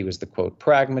 He was the, quote,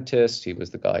 pragmatist. He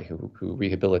was the guy who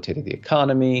rehabilitated the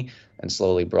economy and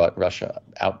slowly brought Russia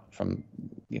out from,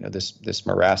 this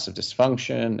morass of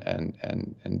dysfunction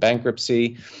and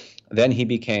bankruptcy. Then he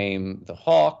became the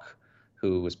hawk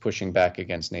who was pushing back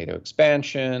against NATO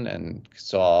expansion and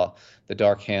saw the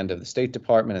dark hand of the State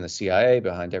Department and the CIA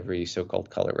behind every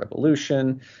so-called color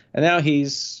revolution. And now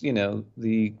he's,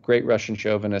 the great Russian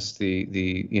chauvinist, the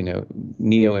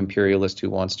neo-imperialist who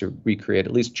wants to recreate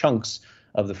at least chunks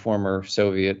of the former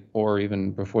Soviet or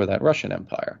even before that Russian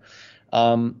empire.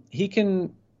 He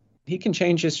can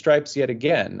change his stripes yet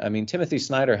again. I mean, Timothy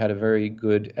Snyder had a very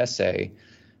good essay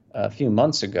a few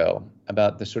months ago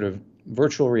about the sort of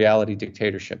virtual reality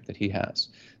dictatorship that he has.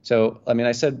 So, I mean,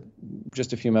 I said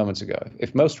just a few moments ago,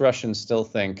 if most Russians still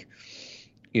think,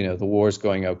 the war's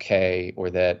going okay, or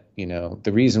that,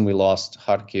 the reason we lost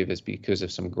Kharkiv is because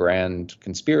of some grand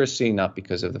conspiracy, not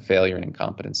because of the failure and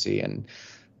incompetency and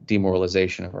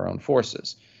demoralization of our own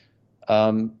forces,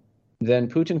 then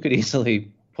Putin could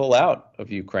easily pull out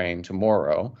of Ukraine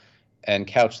tomorrow and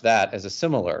couch that as a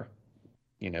similar,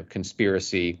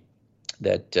 conspiracy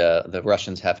that the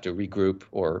Russians have to regroup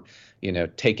or,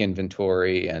 take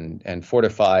inventory and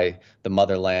fortify the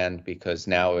motherland, because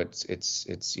now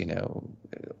it's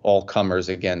all comers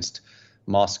against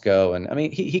Moscow. And I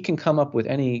mean, he can come up with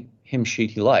any hymn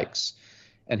sheet he likes,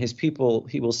 and his people,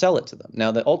 he will sell it to them.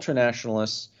 Now, the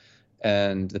ultranationalists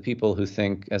and the people who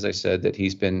think, as I said, that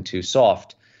he's been too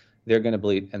soft, they're going to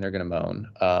bleat and they're going to moan.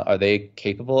 Are they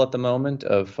capable at the moment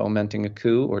of fomenting a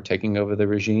coup or taking over the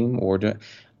regime or doing?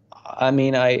 I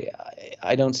mean, I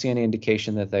don't see any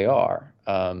indication that they are.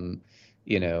 Who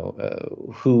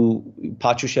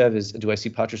Patrushev is? Do I see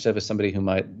Patrushev as somebody who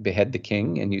might behead the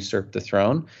king and usurp the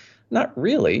throne? Not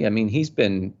really. I mean, he's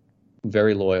been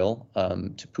very loyal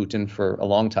to Putin for a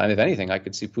long time. If anything, I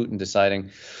could see Putin deciding,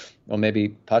 well, maybe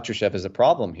Patrushev is a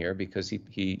problem here, because he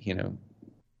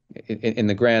in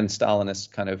the grand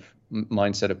Stalinist kind of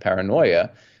mindset of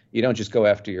paranoia, you don't just go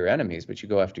after your enemies, but you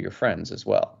go after your friends as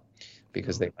well,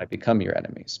 because they might become your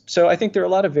enemies. So I think there are a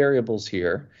lot of variables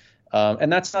here.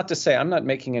 And that's not to say, I'm not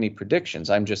making any predictions.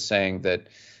 I'm just saying that,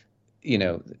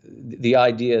 the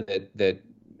idea that,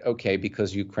 okay,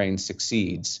 because Ukraine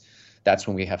succeeds, that's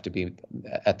when we have to be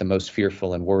at the most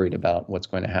fearful and worried about what's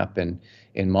going to happen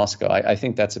in Moscow. I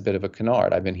think that's a bit of a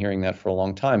canard. I've been hearing that for a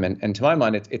long time. And to my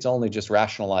mind, it's only just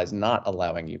rationalized not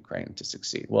allowing Ukraine to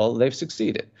succeed. Well, they've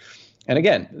succeeded. And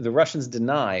again, the Russians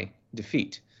deny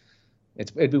defeat.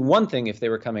 It'd be one thing if they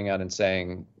were coming out and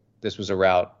saying, this was a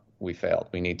rout, we failed.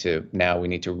 We need to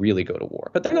really go to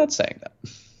war. But they're not saying that.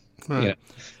 Right.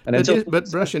 And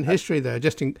but Russian history, though,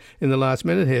 just in the last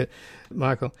minute here,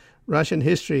 Michael, Russian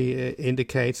history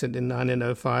indicates that in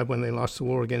 1905, when they lost the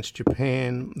war against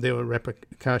Japan, there were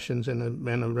repercussions and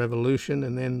a revolution.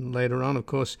 And then later on, of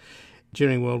course,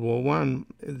 during World War I,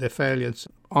 the failures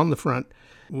on the front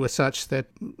were such that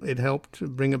it helped to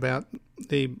bring about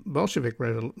the Bolshevik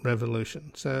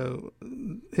revolution. So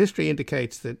history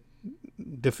indicates that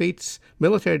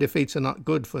military defeats are not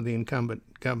good for the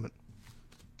incumbent government.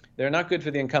 They're not good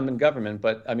for the incumbent government,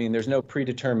 but I mean, there's no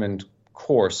predetermined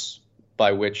course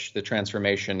by which the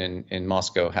transformation in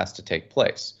Moscow has to take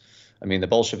place. I mean, the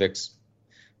Bolsheviks,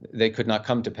 they could not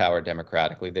come to power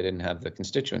democratically. They didn't have the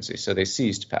constituency, so they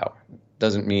seized power.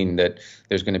 Doesn't mean that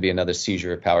there's going to be another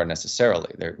seizure of power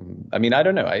necessarily. I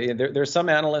don't know. There are some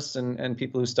analysts and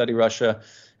people who study Russia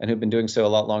and who've been doing so a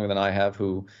lot longer than I have,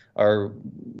 who are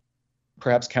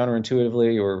perhaps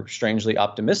counterintuitively or strangely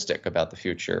optimistic about the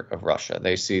future of Russia.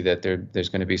 They see that there's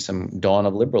going to be some dawn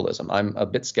of liberalism. I'm a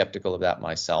bit skeptical of that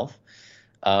myself.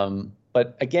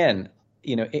 But again,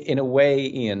 in a way,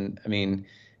 Ian, I mean,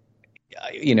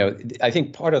 I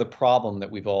think part of the problem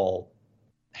that we've all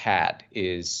had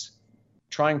is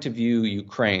trying to view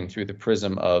Ukraine through the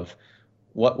prism of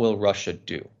what will Russia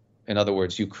do? In other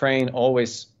words, Ukraine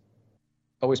always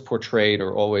portrayed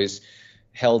or always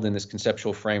held in this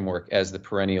conceptual framework as the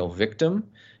perennial victim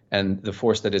and the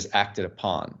force that is acted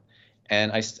upon.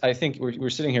 And I think we're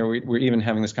sitting here, we're even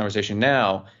having this conversation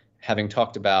now, having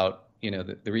talked about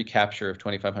the recapture of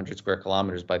 2,500 square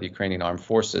kilometers by the Ukrainian armed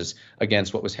forces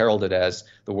against what was heralded as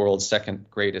the world's second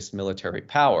greatest military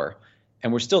power.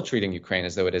 And we're still treating Ukraine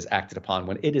as though it is acted upon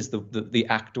when it is the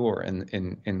actor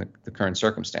in the current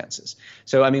circumstances.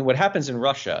 So, I mean, what happens in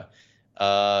Russia,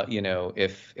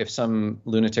 if some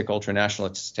lunatic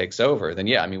ultranationalist takes over, then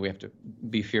yeah, I mean, we have to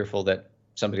be fearful that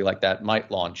somebody like that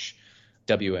might launch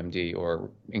WMD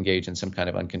or engage in some kind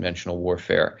of unconventional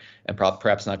warfare, and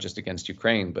perhaps not just against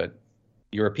Ukraine, but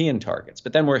European targets.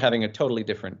 But then we're having a totally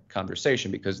different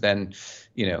conversation, because then,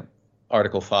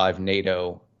 Article 5,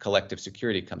 NATO, collective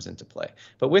security comes into play.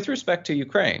 But with respect to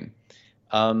Ukraine,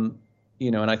 and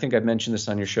I think I've mentioned this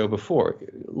on your show before,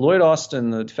 Lloyd Austin,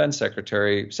 the defense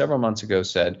secretary, several months ago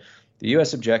said the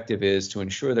U.S. objective is to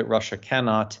ensure that Russia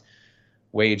cannot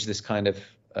wage this kind of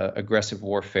aggressive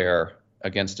warfare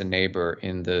against a neighbor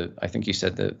in I think he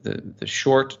said the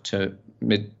short to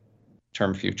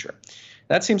mid-term future.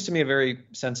 That seems to me a very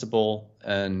sensible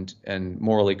and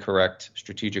morally correct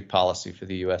strategic policy for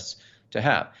the U.S. to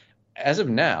have. As of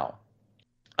now,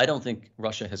 I don't think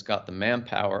Russia has got the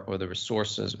manpower or the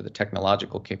resources or the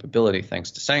technological capability,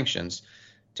 thanks to sanctions,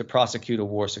 to prosecute a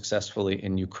war successfully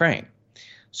in Ukraine.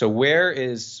 So where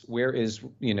is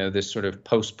this sort of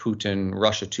post-Putin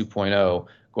Russia 2.0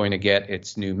 going to get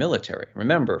its new military?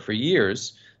 Remember, for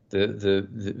years,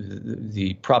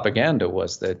 the propaganda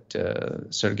was that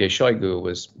Sergei Shoigu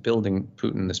was building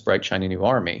Putin this bright, shiny new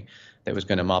army that was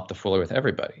going to mop the floor with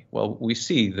everybody. Well, we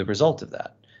see the result of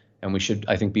that. And we should,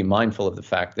 I think, be mindful of the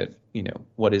fact that,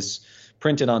 what is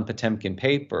printed on Potemkin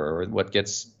paper or what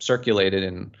gets circulated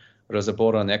in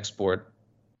Rosaboron export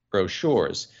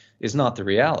brochures is not the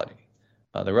reality.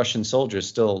 The Russian soldiers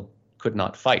still could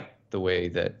not fight the way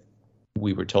that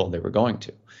we were told they were going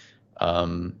to.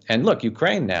 And look,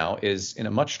 Ukraine now is in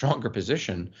a much stronger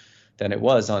position than it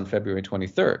was on February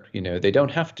 23rd. They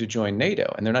don't have to join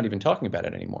NATO, and they're not even talking about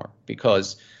it anymore,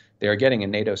 because they are getting a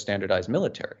NATO standardized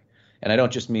military. And I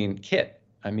don't just mean kit,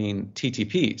 I mean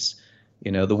TTPs.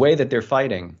 The way that they're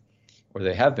fighting, or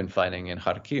they have been fighting in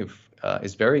Kharkiv,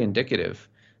 is very indicative.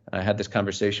 I had this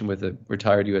conversation with a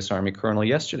retired U.S. Army colonel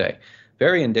yesterday,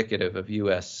 very indicative of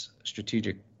U.S.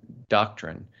 strategic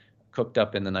doctrine cooked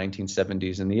up in the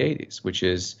 1970s and the 80s, which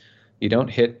is you don't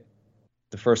hit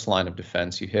the first line of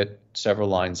defense, you hit several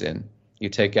lines in, you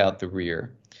take out the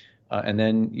rear, and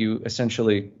then you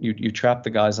essentially you trap the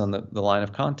guys on the line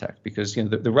of contact, because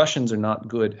the Russians are not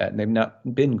good at, and they've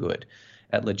not been good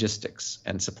at logistics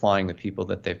and supplying the people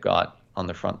that they've got on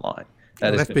the front line.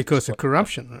 That's because of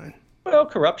corruption, right? Well,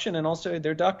 corruption, and also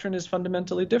their doctrine is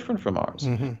fundamentally different from ours.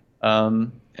 Mm-hmm.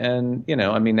 And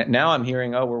now I'm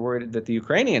hearing, we're worried that the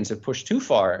Ukrainians have pushed too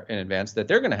far in advance, that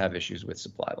they're going to have issues with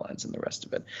supply lines and the rest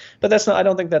of it. But I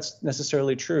don't think that's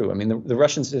necessarily true. I mean, the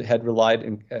Russians had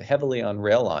relied heavily on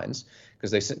rail lines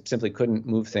because they simply couldn't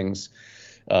move things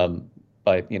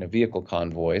by vehicle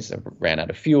convoys that ran out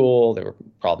of fuel. There were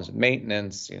problems with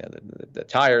maintenance. The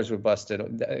tires were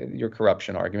busted. Your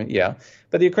corruption argument, yeah.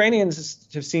 But the Ukrainians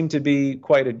have seemed to be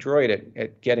quite adroit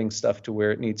at getting stuff to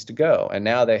where it needs to go. And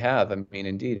now they have,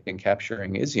 indeed, in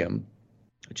capturing Izium,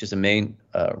 which is a main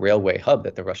railway hub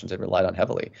that the Russians had relied on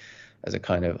heavily as a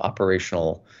kind of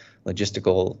operational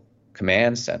logistical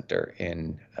command center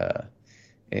in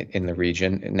the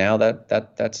region. And now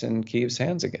that's in Kyiv's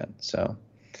hands again. So.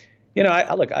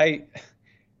 The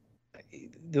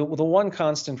one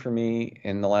constant for me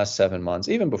in the last 7 months,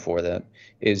 even before that,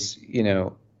 is,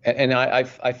 and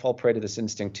I fall prey to this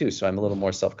instinct too, so I'm a little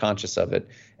more self-conscious of it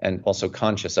and also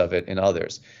conscious of it in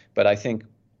others. But I think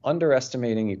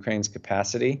underestimating Ukraine's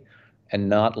capacity and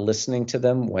not listening to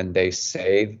them when they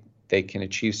say they can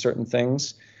achieve certain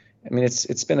things,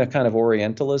 it's been a kind of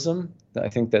Orientalism. I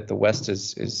think that the West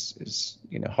is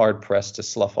hard pressed to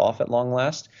slough off at long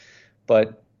last,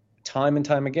 but time and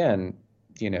time again,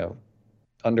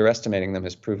 underestimating them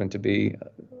has proven to be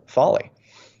folly.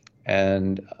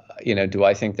 And, do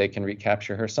I think they can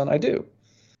recapture Kherson? I do.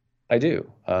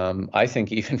 I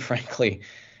think even, frankly,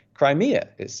 Crimea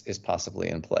is possibly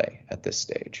in play at this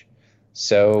stage.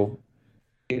 So,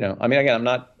 I mean, again,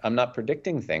 I'm not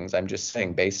predicting things. I'm just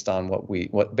saying based on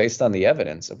based on the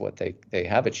evidence of what they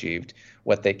have achieved,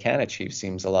 what they can achieve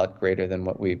seems a lot greater than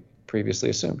what we previously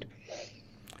assumed.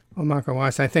 Well, Michael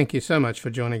Weiss, I thank you so much for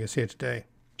joining us here today.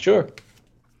 Sure.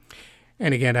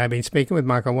 And again, I've been speaking with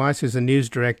Michael Weiss, who's the news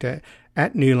director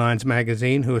at New Lines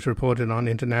magazine, who has reported on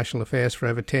international affairs for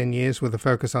over 10 years with a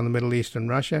focus on the Middle East and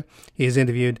Russia. He has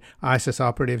interviewed ISIS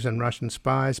operatives and Russian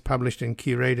spies, published and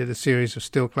curated a series of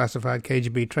still classified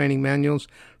KGB training manuals,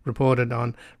 reported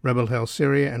on rebel-held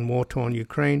Syria and war-torn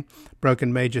Ukraine,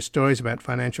 broken major stories about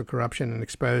financial corruption and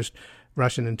exposed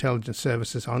Russian intelligence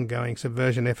services' ongoing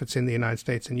subversion efforts in the United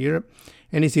States and Europe,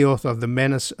 and is the author of The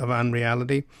Menace of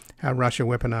Unreality, How Russia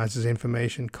Weaponizes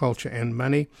Information, Culture and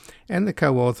Money, and the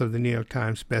co-author of the New York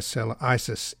Times bestseller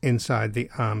ISIS, Inside the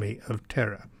Army of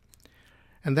Terror.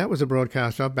 And that was a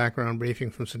broadcast of Background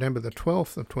Briefing from September the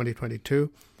 12th of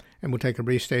 2022, and we'll take a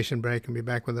brief station break and be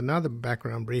back with another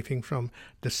Background Briefing from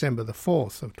December the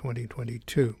 4th of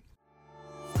 2022.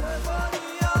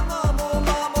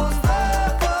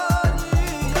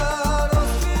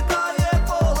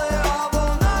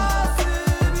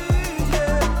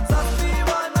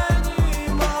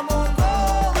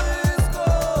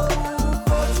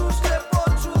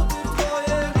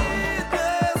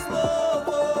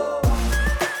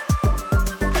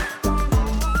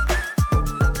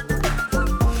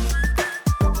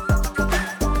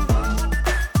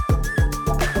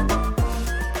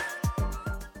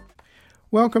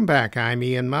 Welcome back. I'm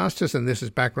Ian Masters, and this is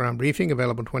Background Briefing,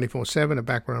 available 24/7 at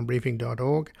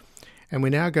backgroundbriefing.org. And we're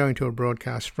now going to a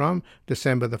broadcast from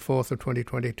December the 4th of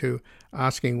 2022,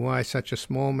 asking why such a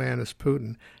small man as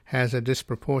Putin has a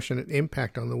disproportionate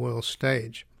impact on the world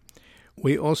stage.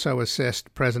 We also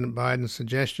assessed President Biden's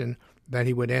suggestion that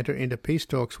he would enter into peace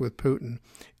talks with Putin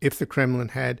if the Kremlin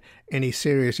had any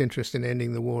serious interest in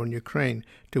ending the war in Ukraine,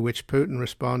 to which Putin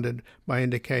responded by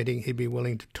indicating he'd be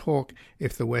willing to talk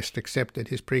if the West accepted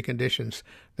his preconditions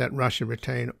that Russia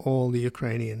retain all the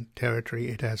Ukrainian territory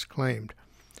it has claimed.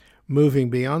 Moving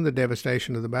beyond the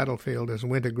devastation of the battlefield as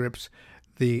winter grips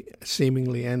the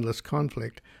seemingly endless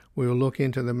conflict, we will look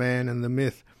into the man and the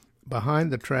myth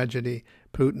behind the tragedy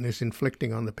Putin is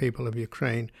inflicting on the people of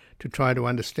Ukraine to try to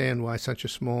understand why such a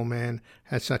small man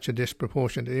has such a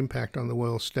disproportionate impact on the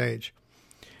world stage.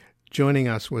 Joining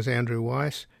us was Andrew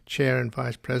Weiss, Chair and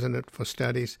Vice President for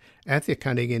Studies at the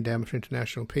Carnegie Endowment for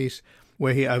International Peace,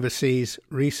 where he oversees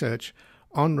research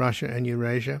on Russia and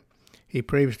Eurasia. He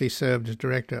previously served as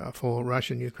Director for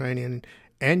Russian, Ukrainian,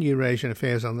 and Eurasian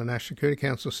Affairs on the National Security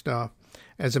Council staff,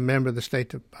 as a member of the State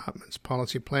Department's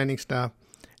Policy Planning staff,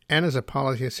 and as a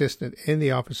policy assistant in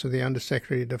the Office of the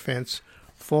Undersecretary of Defense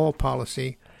for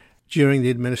Policy during the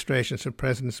administrations of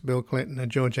Presidents Bill Clinton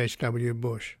and George H.W.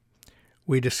 Bush.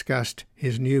 We discussed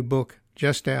his new book,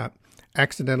 just out,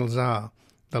 Accidental Tsar,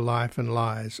 The Life and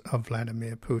Lies of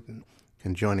Vladimir Putin.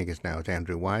 And joining us now is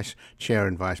Andrew Weiss, Chair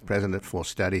and Vice President for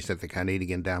Studies at the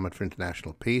Carnegie Endowment for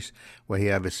International Peace, where he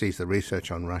oversees the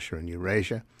research on Russia and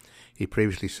Eurasia. He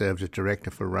previously served as Director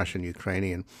for Russian,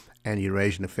 Ukrainian, and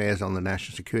Eurasian Affairs on the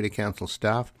National Security Council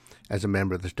staff, as a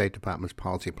member of the State Department's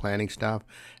Policy Planning staff,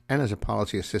 and as a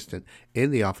policy assistant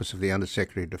in the Office of the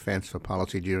Undersecretary of Defense for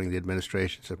Policy during the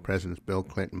administrations of Presidents Bill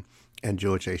Clinton and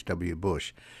George H.W.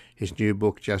 Bush. His new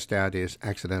book, just out, is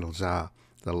Accidental Tsar,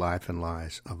 The Life and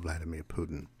Lies of Vladimir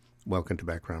Putin. Welcome to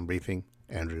Background Briefing,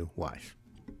 Andrew Weiss.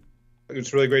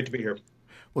 It's really great to be here.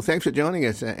 Well, thanks for joining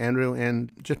us, Andrew.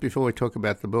 And just before we talk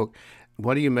about the book,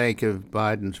 what do you make of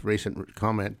Biden's recent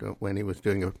comment when he was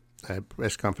doing a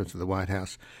press conference at the White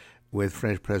House with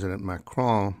French President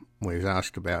Macron, where he was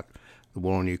asked about the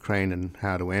war in Ukraine and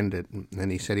how to end it?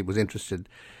 And he said he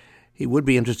would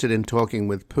be interested in talking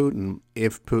with Putin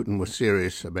if Putin was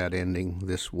serious about ending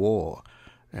this war.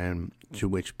 And to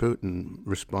which Putin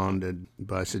responded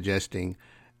by suggesting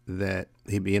that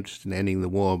he'd be interested in ending the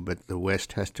war, but the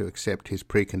West has to accept his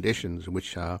preconditions,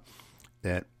 which are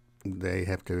that they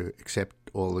have to accept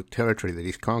all the territory that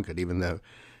he's conquered, even though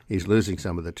he's losing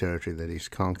some of the territory that he's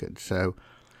conquered. So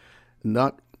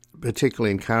not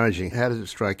particularly encouraging. How does it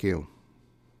strike you?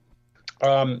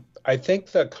 I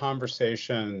think the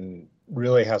conversation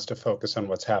really has to focus on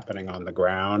what's happening on the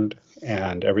ground,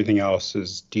 and everything else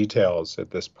is details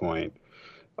at this point.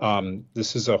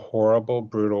 This is a horrible,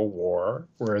 brutal war.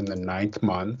 We're in the 9th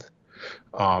month.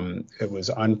 It was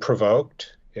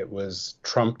unprovoked. It was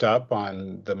trumped up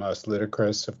on the most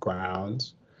ludicrous of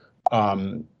grounds.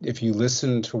 If you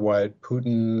listen to what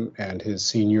Putin and his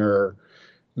senior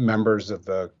members of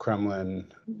the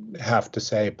Kremlin have to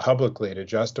say publicly to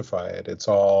justify it, it's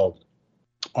all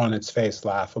on its face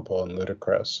laughable and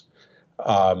ludicrous.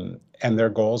 And their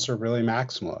goals are really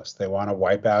maximalist. They want to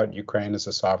wipe out Ukraine as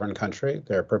a sovereign country.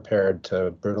 They're prepared to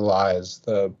brutalize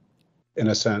the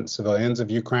innocent civilians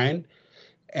of Ukraine,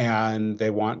 and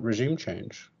they want regime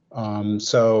change.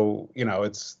 So,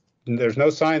 there's no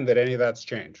sign that any of that's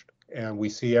changed. And we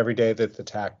see every day that the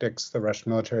tactics the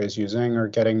Russian military is using are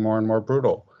getting more and more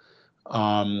brutal,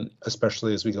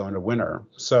 especially as we go into winter.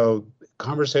 So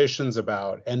conversations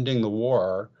about ending the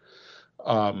war,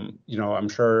 I'm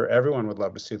sure everyone would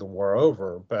love to see the war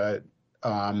over, but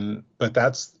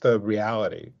that's the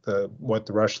reality. What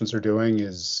the Russians are doing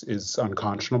is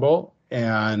unconscionable.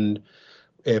 And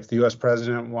if the U.S.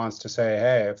 president wants to say,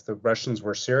 hey, if the Russians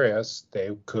were serious,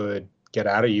 they could get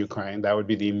out of Ukraine, that would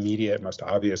be the immediate, most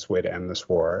obvious way to end this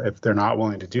war. If they're not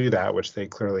willing to do that, which they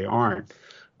clearly aren't,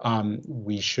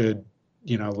 we should,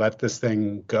 let this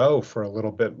thing go for a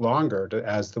little bit longer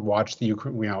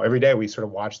every day we sort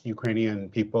of watch the Ukrainian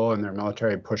people and their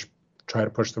military try to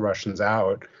push the Russians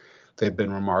out. They've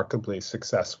been remarkably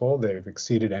successful. They've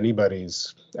exceeded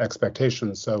anybody's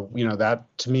expectations. So, that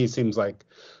to me seems like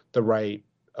the right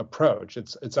approach.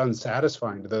 It's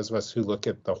unsatisfying to those of us who look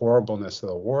at the horribleness of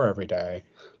the war every day,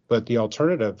 but the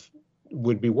alternative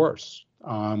would be worse.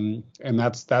 And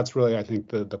that's really, I think,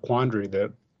 the quandary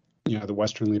that the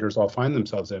Western leaders all find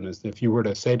themselves in, is if you were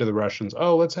to say to the Russians,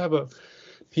 oh, let's have a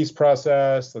peace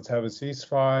process, let's have a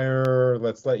ceasefire,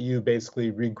 let's let you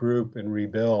basically regroup and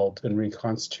rebuild and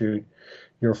reconstitute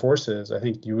your forces, I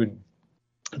think you would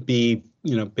be,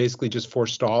 basically just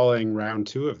forestalling round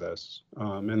two of this.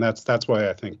 And that's why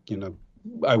I think,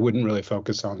 I wouldn't really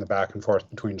focus on the back and forth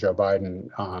between Joe Biden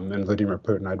and Vladimir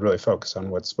Putin. I'd really focus on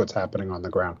what's happening on the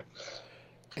ground.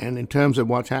 And in terms of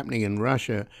what's happening in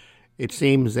Russia, it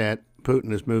seems that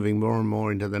Putin is moving more and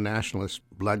more into the nationalist,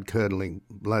 blood-curdling,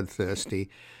 bloodthirsty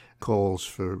calls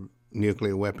for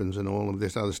nuclear weapons and all of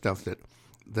this other stuff that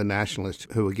the nationalists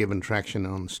who are given traction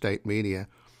on state media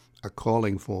are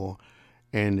calling for.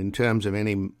 And in terms of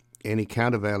any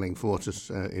countervailing forces,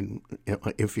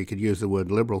 if you could use the word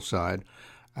liberal side,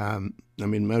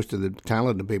 most of the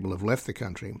talented people have left the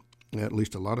country. At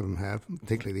least a lot of them have,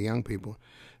 particularly the young people.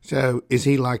 So is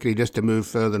he likely just to move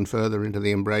further and further into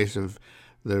the embrace of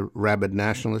the rabid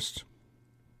nationalists?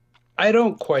 I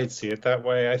don't quite see it that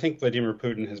way. I think Vladimir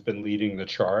Putin has been leading the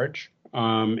charge,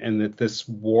 and that this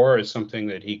war is something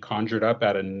that he conjured up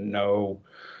out of no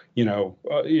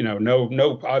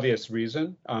obvious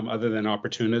reason other than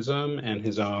opportunism and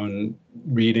his own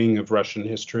reading of Russian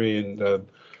history and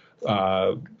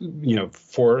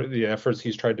for the efforts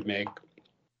he's tried to make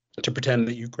to pretend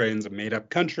that Ukraine's a made-up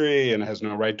country and has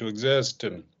no right to exist,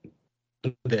 and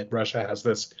that Russia has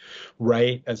this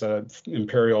right as an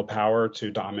imperial power to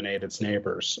dominate its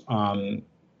neighbors.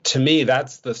 To me,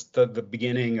 that's the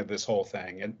beginning of this whole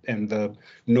thing, and the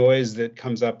noise that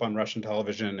comes up on Russian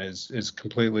television is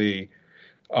completely.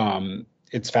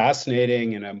 It's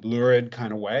fascinating in a lurid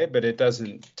kind of way, but it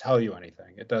doesn't tell you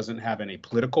anything. It doesn't have any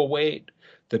political weight.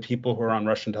 The people who are on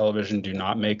Russian television do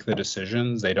not make the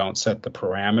decisions. They don't set the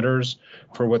parameters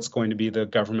for what's going to be the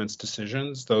government's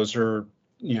decisions. Those are,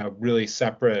 really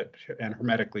separate and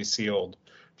hermetically sealed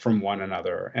from one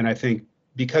another. And I think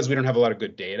because we don't have a lot of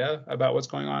good data about what's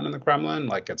going on in the Kremlin,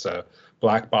 like it's a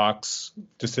black box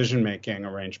decision-making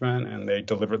arrangement, and they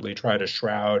deliberately try to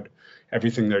shroud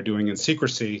everything they're doing in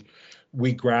secrecy,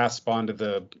 we grasp onto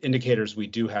the indicators we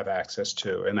do have access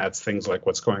to, and that's things like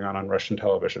what's going on Russian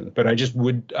television. But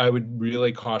I would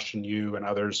really caution you and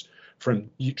others from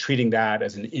treating that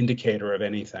as an indicator of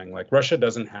anything. Like, Russia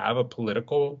doesn't have a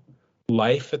political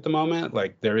life at the moment.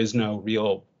 Like, there is no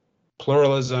real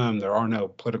pluralism, there are no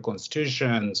political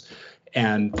institutions,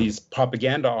 and these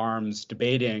propaganda arms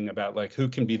debating about like who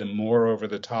can be the more over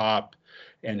the top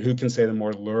and who can say the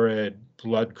more lurid,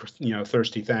 blood,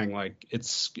 thirsty thing. Like,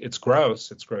 it's gross,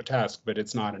 it's grotesque, but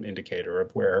it's not an indicator of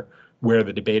where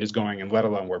the debate is going, and let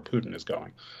alone where Putin is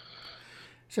going.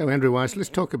 So, Andrew Weiss, let's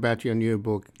talk about your new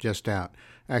book just out,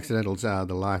 Accidental Tsar,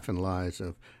 The Life and Lies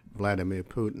of Vladimir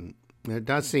Putin. It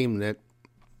does seem that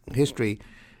history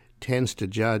tends to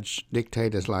judge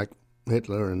dictators like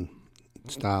Hitler and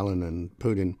Stalin and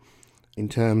Putin in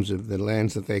terms of the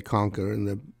lands that they conquer and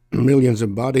the millions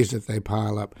of bodies that they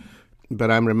pile up. But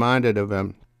I'm reminded of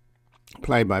a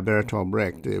play by Bertolt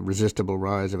Brecht, The Irresistible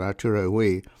Rise of Arturo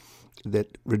Ui,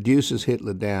 that reduces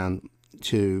Hitler down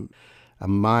to a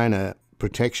minor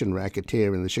protection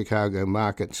racketeer in the Chicago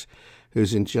markets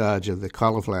who's in charge of the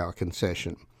cauliflower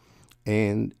concession.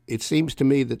 And it seems to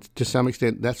me that to some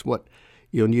extent that's what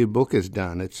your new book has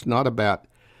done. It's not about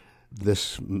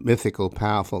this mythical,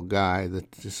 powerful guy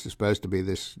that is supposed to be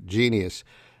this genius,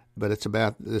 but it's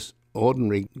about this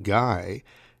ordinary guy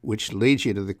which leads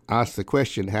you to ask the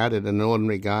question, how did an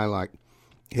ordinary guy like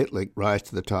Hitler rise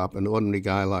to the top, an ordinary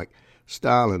guy like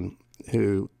Stalin,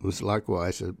 who was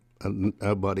likewise a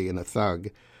nobody and a thug?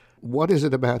 What is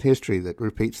it about history that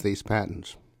repeats these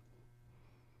patterns?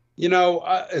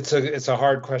 It's a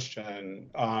hard question.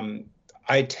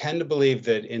 I tend to believe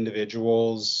that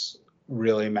individuals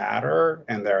really matter,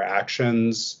 and their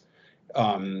actions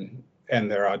and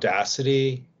their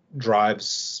audacity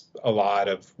drives a lot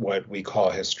of what we call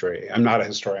history. I'm not a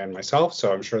historian myself,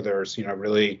 so I'm sure there's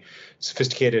really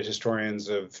sophisticated historians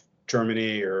of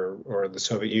Germany or the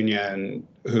Soviet Union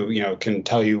who can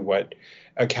tell you what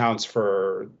accounts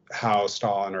for how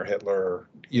Stalin or Hitler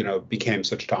became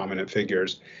such dominant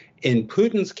figures. In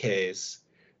Putin's case,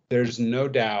 there's no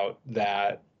doubt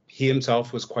that he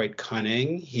himself was quite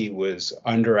cunning. He was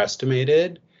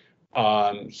underestimated.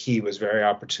 He was very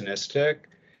opportunistic.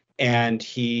 And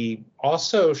he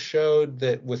also showed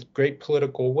that with great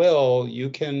political will, you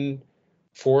can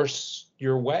force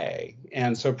your way.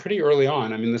 And so pretty early on,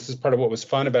 this is part of what was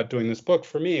fun about doing this book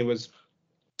for me, was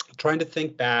trying to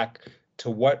think back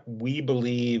to what we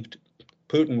believed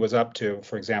Putin was up to,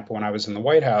 for example, when I was in the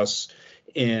White House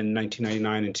in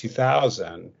 1999 and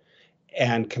 2000,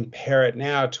 and compare it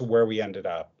now to where we ended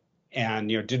up. And,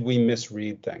 did we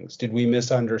misread things? Did we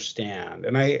misunderstand?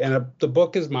 And the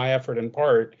book is my effort in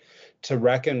part to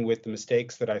reckon with the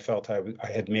mistakes that I felt I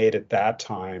had made at that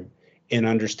time in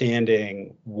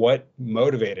understanding what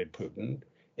motivated Putin.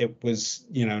 It was,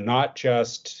 not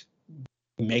just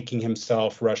making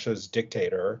himself Russia's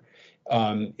dictator.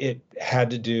 It had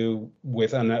to do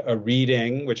with a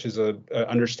reading, which is a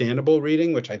understandable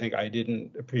reading, which I think I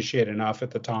didn't appreciate enough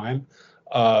at the time,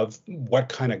 of what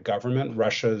kind of government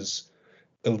Russia's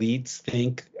elites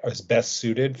think is best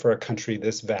suited for a country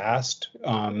this vast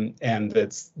and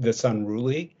that's this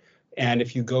unruly. And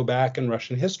if you go back in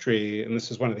Russian history, and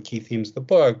this is one of the key themes of the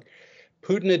book,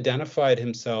 Putin identified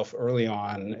himself early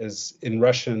on as, in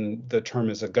Russian, the term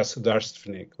is a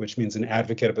государственник, which means an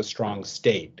advocate of a strong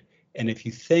state. And if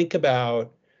you think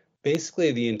about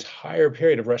basically the entire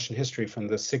period of Russian history from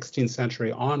the 16th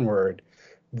century onward,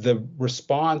 the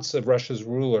response of Russia's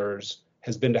rulers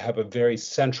has been to have a very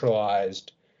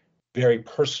centralized, very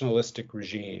personalistic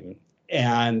regime.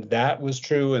 And that was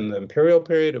true in the imperial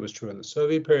period. It was true in the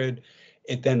Soviet period.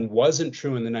 It then wasn't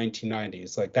true in the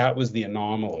 1990s. Like, that was the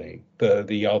anomaly, the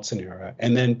Yeltsin era.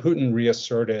 And then Putin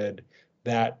reasserted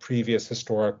that previous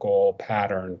historical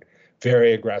pattern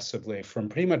very aggressively from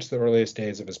pretty much the earliest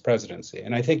days of his presidency.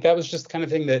 And I think that was just the kind of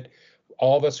thing that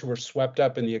all of us who were swept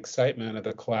up in the excitement of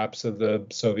the collapse of the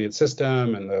Soviet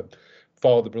system and the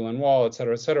fall of the Berlin Wall, et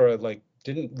cetera, like,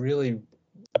 didn't really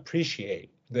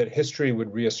appreciate that history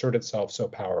would reassert itself so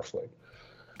powerfully.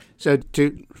 So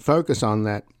to focus on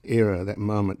that era, that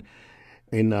moment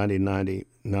in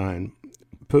 1999,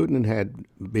 Putin had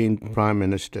been prime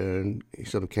minister and he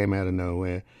sort of came out of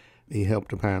nowhere. He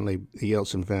helped, apparently, the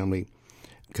Yeltsin family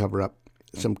cover up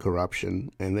some corruption.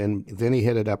 And then he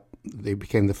headed up, he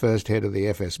became the first head of the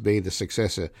FSB, the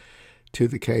successor to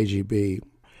the KGB,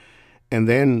 and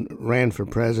then ran for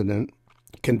president,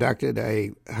 conducted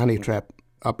a honey trap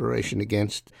operation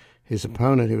against his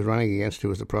opponent he was running against, who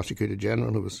was the prosecutor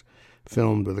general, who was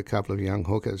filmed with a couple of young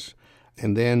hookers.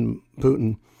 And then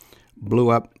Putin blew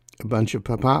up a bunch of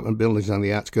apartment buildings on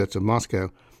the outskirts of Moscow,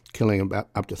 killing about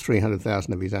up to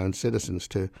 300,000 of his own citizens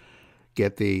to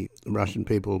get the Russian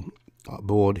people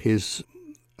aboard his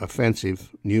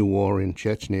offensive new war in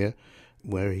Chechnya,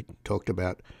 where he talked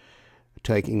about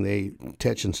taking the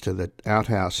Chechens to the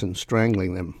outhouse and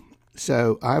strangling them.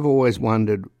 So I've always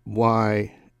wondered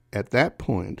why, at that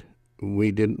point,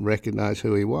 we didn't recognize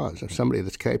who he was. Somebody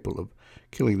that's capable of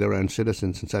killing their own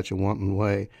citizens in such a wanton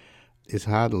way is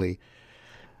hardly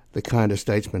the kind of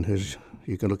statesman who's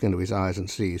you can look into his eyes and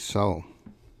see his soul.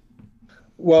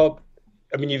 Well,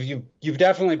 I mean, you've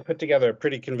definitely put together a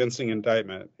pretty convincing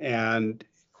indictment, and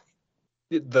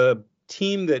the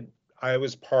team that I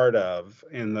was part of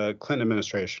in the Clinton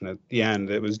administration at the end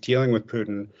that was dealing with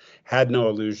Putin had no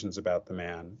illusions about the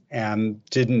man and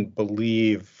didn't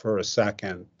believe for a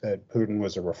second that Putin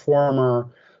was a reformer.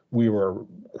 We were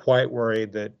quite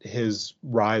worried that his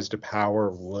rise to power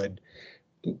would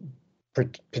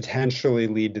potentially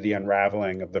lead to the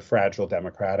unraveling of the fragile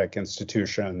democratic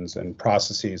institutions and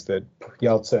processes that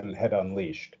Yeltsin had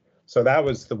unleashed. So that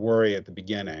was the worry at the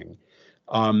beginning.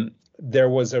 There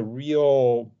was a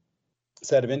real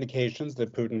set of indications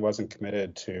that Putin wasn't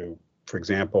committed to, for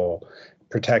example,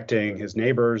 protecting his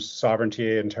neighbors'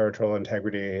 sovereignty and territorial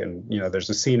integrity. And, there's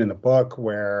a scene in the book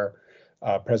where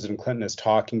President Clinton is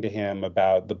talking to him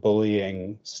about the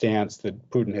bullying stance that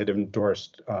Putin had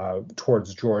endorsed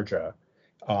towards Georgia.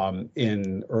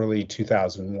 in early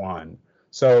 2001.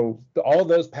 So all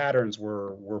those patterns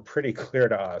were pretty clear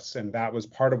to us, and that was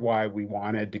part of why we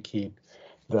wanted to keep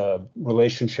the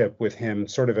relationship with him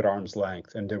sort of at arm's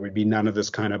length, and there would be none of this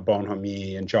kind of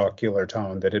bonhomie and jocular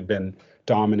tone that had been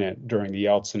dominant during the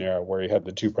Yeltsin era, where you had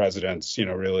the two presidents,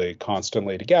 really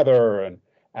constantly together and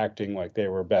acting like they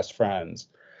were best friends.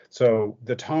 So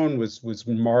the tone was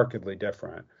markedly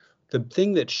different. The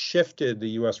thing that shifted the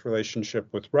U.S. relationship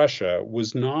with Russia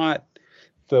was not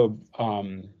the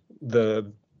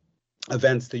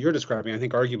events that you're describing. I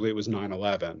think arguably it was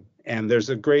 9/11. And there's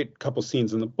a great couple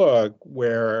scenes in the book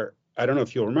where, I don't know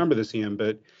if you'll remember this, Ian,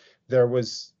 but there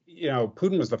was,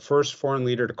 Putin was the first foreign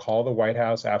leader to call the White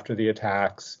House after the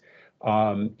attacks.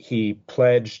 He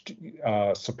pledged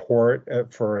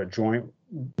support for a joint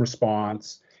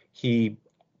response. He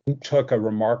took a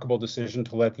remarkable decision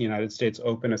to let the United States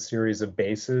open a series of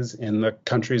bases in the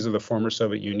countries of the former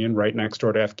Soviet Union right next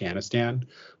door to Afghanistan,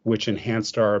 which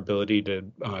enhanced our ability to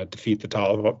defeat the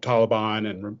Taliban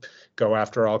and go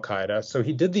after al-Qaeda. So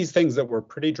he did these things that were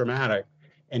pretty dramatic,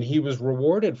 and he was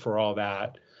rewarded for all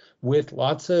that with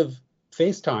lots of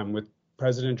FaceTime with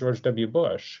President George W.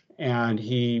 Bush. And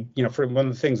he, for one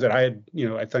of the things that I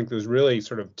think was really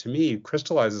sort of, to me,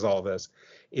 crystallizes all this,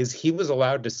 is he was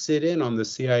allowed to sit in on the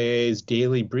CIA's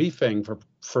daily briefing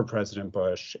for President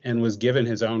Bush and was given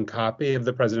his own copy of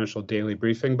the presidential daily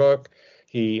briefing book.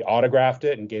 He autographed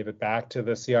it and gave it back to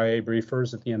the CIA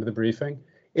briefers at the end of the briefing.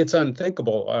 It's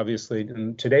unthinkable, obviously,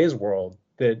 in today's world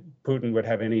that Putin would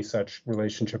have any such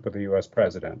relationship with the U.S.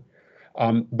 president.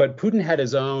 But Putin had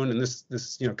his own, and this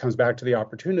comes back to the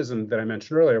opportunism that I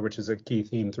mentioned earlier, which is a key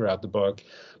theme throughout the book.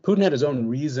 Putin had his own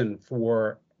reason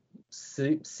for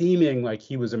seeming like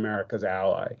he was America's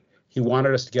ally. He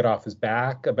wanted us to get off his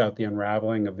back about the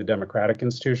unraveling of the democratic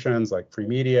institutions like free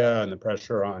media and the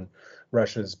pressure on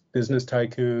Russia's business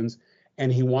tycoons.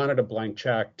 And he wanted a blank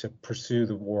check to pursue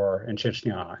the war in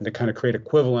Chechnya and to kind of create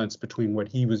equivalence between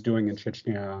what he was doing in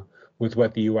Chechnya with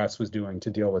what the U.S. was doing to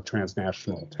deal with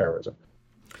transnational terrorism.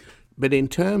 But in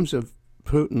terms of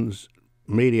Putin's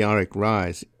meteoric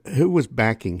rise, who was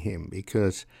backing him?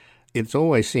 Because it's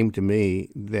always seemed to me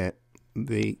that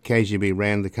the KGB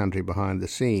ran the country behind the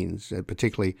scenes,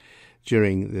 particularly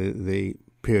during the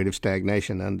period of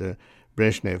stagnation under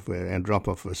Brezhnev, where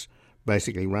Andropov was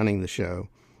basically running the show.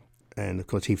 And, of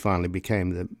course, he finally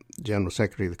became the General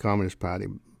Secretary of the Communist Party,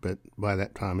 but by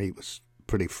that time he was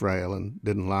pretty frail and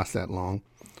didn't last that long.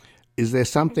 Is there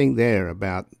something there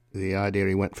about the idea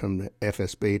he went from the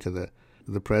FSB to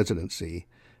the presidency?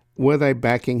 Were they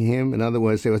backing him? In other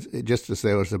words, there was, just as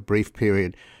there was a brief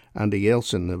period under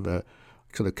Yeltsin of a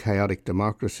sort of chaotic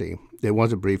democracy, there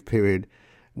was a brief period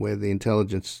where the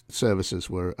intelligence services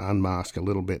were unmasked a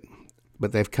little bit,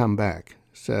 but they've come back.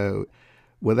 So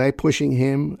were they pushing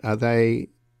him? Are they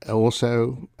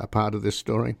also a part of this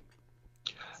story?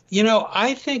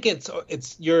 I think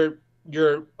it's you're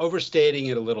overstating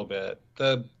it a little bit.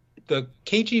 The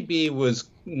KGB was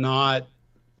not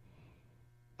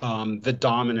the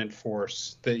dominant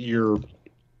force that you're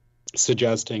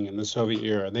suggesting in the Soviet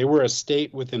era. They were a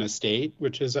state within a state,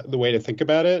 which is the way to think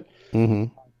about it. Mm-hmm.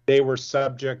 They were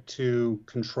subject to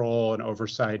control and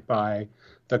oversight by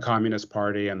the Communist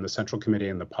Party and the Central Committee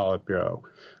and the Politburo.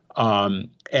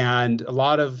 And a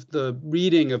lot of the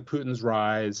reading of Putin's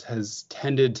rise has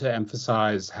tended to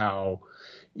emphasize how,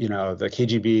 the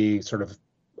KGB sort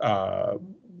of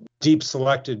deep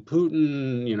selected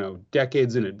Putin,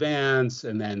 decades in advance,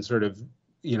 and then sort of,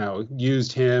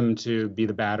 used him to be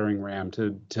the battering ram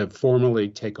to formally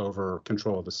take over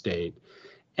control of the state.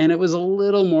 And it was a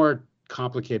little more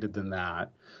complicated than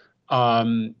that.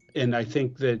 And I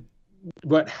think that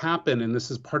what happened, and this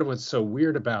is part of what's so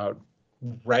weird about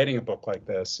writing a book like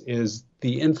this, is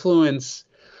the influence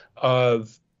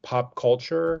of pop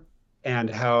culture and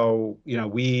how,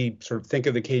 we sort of think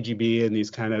of the KGB in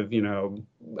these kind of,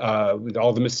 with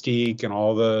all the mystique and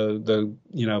all the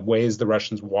ways the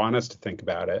Russians want us to think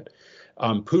about it.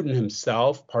 Putin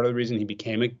himself, part of the reason he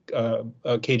became a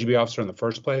KGB officer in the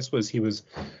first place was he was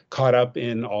caught up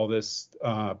in all this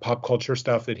pop culture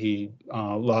stuff that he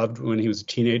loved when he was a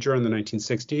teenager in the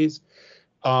 1960s.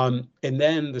 And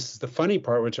then this is the funny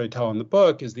part, which I tell in the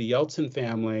book, is the Yeltsin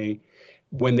family,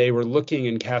 when they were looking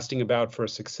and casting about for a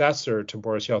successor to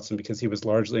Boris Yeltsin, because he was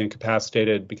largely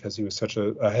incapacitated because he was such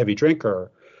a heavy drinker,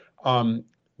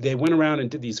 they went around and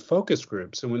did these focus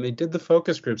groups. And when they did the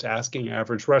focus groups asking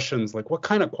average Russians, like, what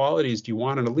kind of qualities do you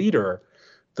want in a leader?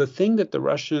 The thing that the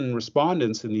Russian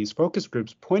respondents in these focus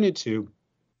groups pointed to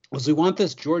was, we want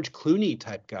this George Clooney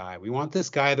type guy. We want this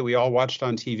guy that we all watched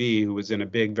on TV who was in a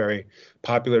big, very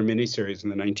popular miniseries in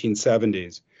the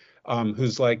 1970s.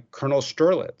 who's like Colonel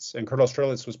Sturlitz. And Colonel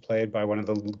Sturlitz was played by one of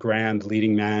the grand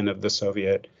leading men of the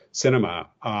Soviet cinema,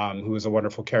 who was a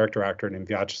wonderful character actor named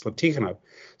Vyacheslav Tikhonov.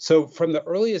 So from the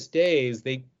earliest days,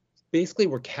 they basically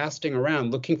were casting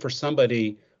around looking for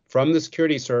somebody from the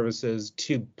security services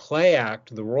to play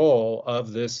act the role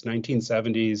of this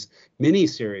 1970s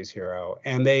miniseries hero.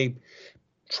 And they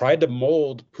tried to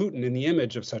mold Putin in the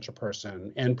image of such a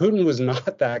person. And Putin was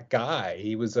not that guy.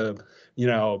 He was a,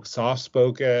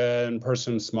 soft-spoken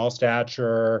person, small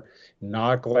stature,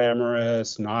 not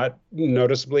glamorous, not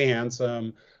noticeably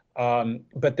handsome.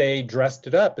 But they dressed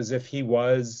it up as if he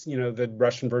was, the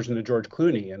Russian version of George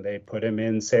Clooney. And they put him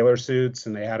in sailor suits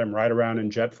and they had him ride around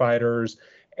in jet fighters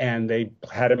and they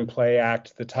had him play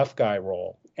act the tough guy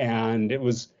role. And it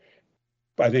was,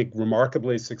 I think,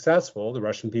 remarkably successful. The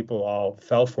Russian people all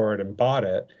fell for it and bought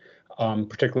it,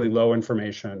 particularly low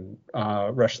information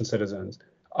Russian citizens.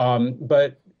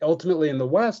 But ultimately in the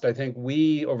West, I think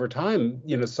we over time,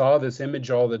 saw this image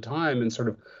all the time and sort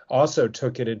of also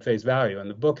took it at face value. And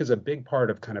the book is a big part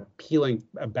of kind of peeling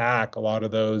back a lot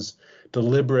of those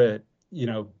deliberate,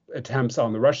 attempts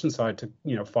on the Russian side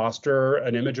to, foster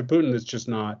an image of Putin that's just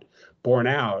not borne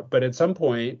out. But at some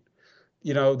point,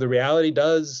 the reality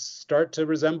does start to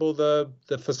resemble the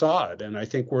facade. And I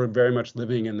think we're very much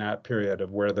living in that period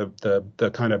of where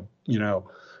the kind of,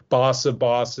 boss of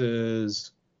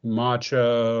bosses,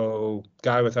 macho,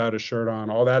 guy without a shirt on,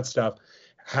 all that stuff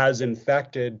has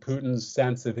infected Putin's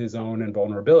sense of his own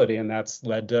invulnerability. And that's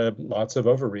led to lots of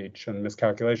overreach and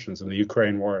miscalculations. And the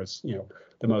Ukraine war is,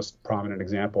 the most prominent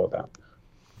example of that.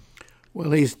 Well,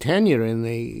 his tenure in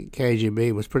the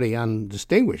KGB was pretty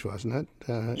undistinguished, wasn't it?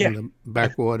 Yeah. In the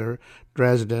backwater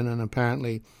Dresden, and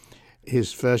apparently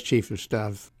his first chief of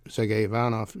staff, Sergei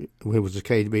Ivanov, who was a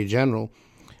KGB general,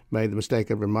 made the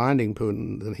mistake of reminding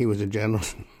Putin that he was a general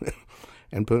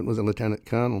and Putin was a lieutenant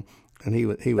colonel, and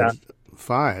he was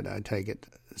fired, I take it.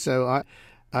 So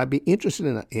I'd be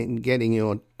interested in getting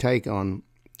your take on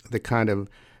the kind of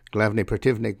Glavny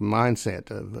Protivnik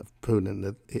mindset of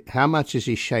Putin. How much is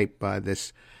he shaped by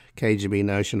this KGB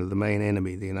notion of the main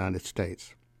enemy, the United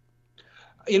States?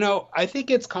 I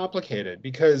think it's complicated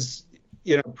because,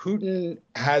 Putin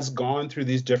has gone through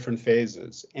these different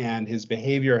phases and his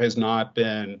behavior has not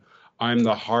been, I'm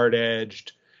the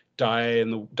hard-edged,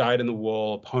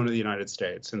 dyed-in-the-wool opponent of the United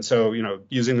States. And so,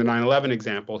 using the 9/11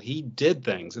 example, he did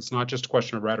things. It's not just a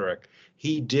question of rhetoric.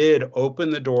 He did open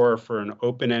the door for an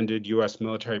open-ended U.S.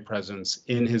 military presence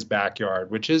in his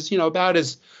backyard, which is, about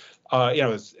as,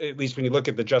 at least when you look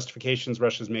at the justifications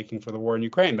Russia's making for the war in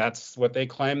Ukraine, that's what they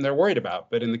claim they're worried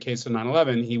about. But in the case of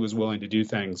 9/11, he was willing to do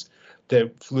things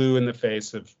that flew in the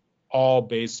face of all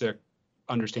basic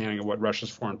understanding of what Russia's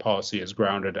foreign policy is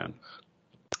grounded in.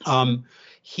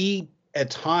 He, at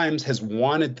times, has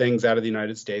wanted things out of the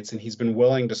United States, and he's been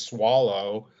willing to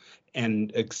swallow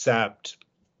and accept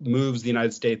moves the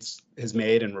United States has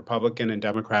made in Republican and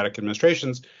Democratic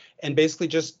administrations, and basically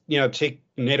just, take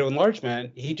NATO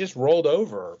enlargement. He just rolled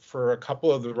over for a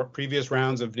couple of the previous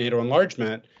rounds of NATO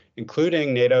enlargement,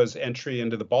 including NATO's entry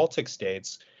into the Baltic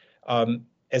states,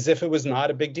 as if it was not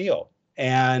a big deal.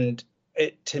 And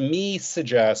it, to me,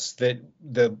 suggests that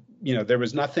there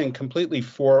was nothing completely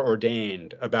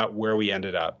foreordained about where we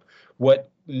ended up.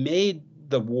 What made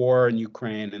the war in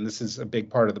Ukraine, and this is a big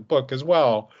part of the book as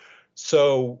well,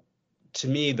 so, to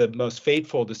me, the most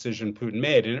fateful decision Putin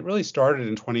made, and it really started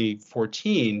in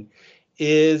 2014,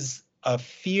 is a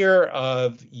fear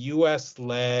of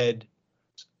U.S.-led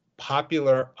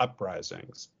popular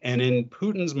uprisings. And in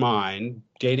Putin's mind,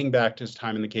 dating back to his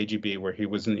time in the KGB, where he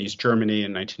was in East Germany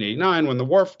in 1989, when the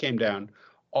war came down,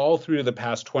 all through the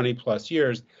past 20-plus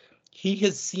years, he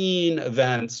has seen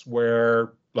events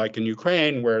where, like in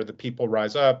Ukraine, where the people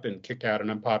rise up and kick out an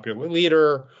unpopular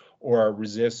leader, or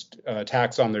resist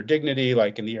attacks on their dignity,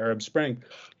 like in the Arab Spring.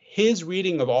 His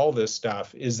reading of all this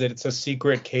stuff is that it's a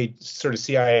secret sort of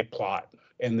CIA plot,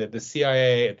 and that the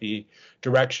CIA, at the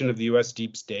direction of the U.S.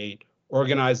 deep state,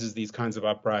 organizes these kinds of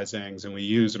uprisings, and we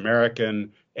use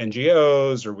American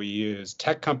NGOs, or we use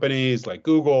tech companies like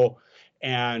Google,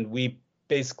 and we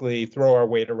basically throw our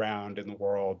weight around in the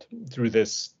world through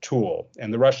this tool.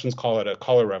 And the Russians call it a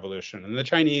color revolution, and the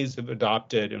Chinese have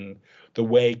adopted, in the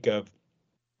wake of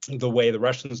the way the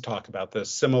Russians talk about this,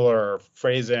 similar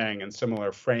phrasing and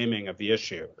similar framing of the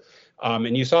issue.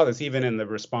 And you saw this even in the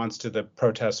response to the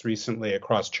protests recently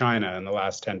across China in the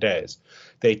last 10 days.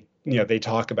 They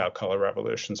talk about color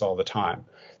revolutions all the time.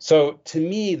 So to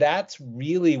me, that's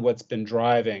really what's been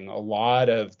driving a lot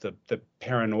of the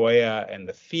paranoia and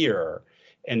the fear,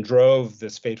 and drove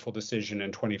this fateful decision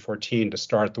in 2014 to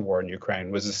start the war in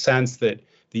Ukraine was a sense that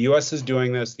the U.S. is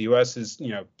doing this. The U.S. is,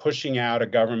 pushing out a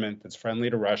government that's friendly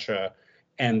to Russia.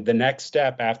 And the next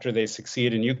step after they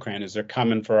succeed in Ukraine is they're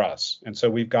coming for us. And so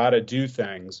we've got to do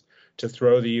things to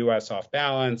throw the U.S. off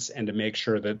balance and to make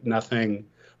sure that nothing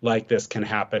like this can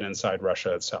happen inside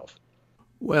Russia itself.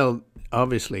 Well,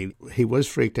 obviously, he was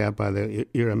freaked out by the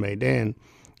Euromaidan,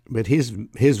 but his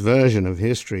version of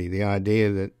history, the idea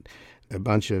that a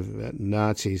bunch of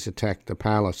Nazis attacked the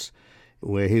palace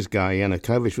where his guy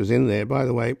Yanukovych was in there. By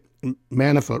the way,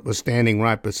 Manafort was standing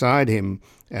right beside him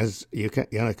as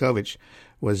Yanukovych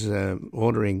was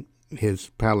ordering his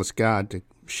palace guard to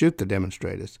shoot the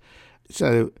demonstrators.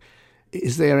 So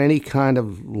is there any kind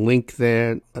of link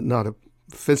there, not a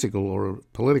physical or a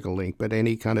political link, but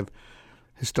any kind of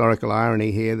historical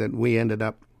irony here that we ended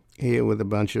up here with a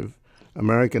bunch of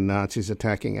American Nazis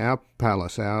attacking our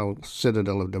palace, our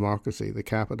citadel of democracy, the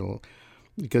Capitol?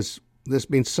 Because there's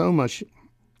been so much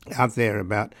out there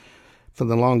about, for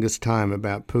the longest time,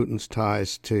 about Putin's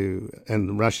ties to,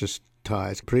 and Russia's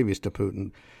ties previous to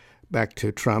Putin, back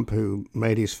to Trump, who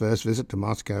made his first visit to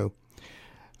Moscow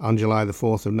on July the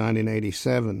 4th of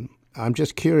 1987. I'm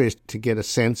just curious to get a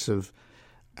sense of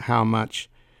how much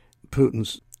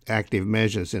Putin's active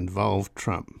measures involved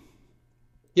Trump.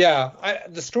 Yeah,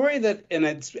 the story that, and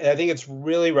I think it's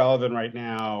really relevant right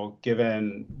now,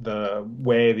 given the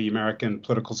way the American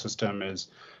political system is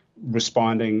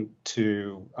responding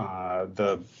to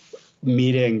the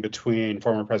meeting between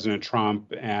former President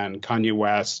Trump and Kanye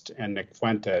West and Nick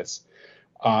Fuentes,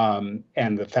 and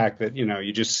the fact that,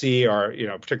 you just see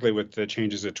particularly with the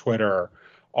changes at Twitter,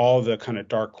 all the kind of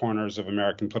dark corners of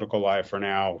American political life are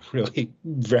now really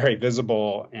very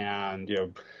visible, and,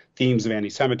 themes of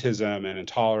anti-Semitism and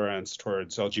intolerance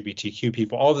towards LGBTQ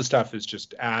people, all this stuff is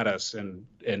just at us, and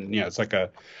it's like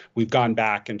we've gone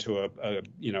back into a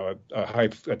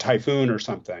typhoon or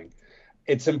something.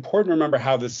 It's important to remember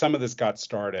how some of this got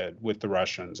started with the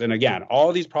Russians, and again, all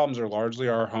of these problems are largely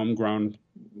our homegrown,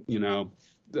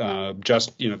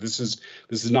 this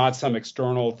is not some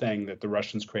external thing that the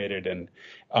Russians created and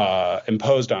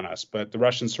imposed on us, but the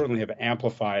Russians certainly have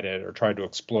amplified it or tried to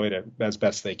exploit it as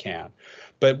best they can.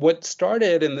 But what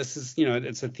started, and this is,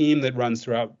 it's a theme that runs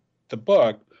throughout the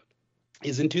book,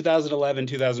 is in 2011,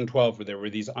 2012, where there were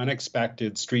these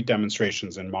unexpected street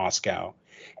demonstrations in Moscow.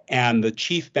 And the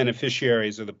chief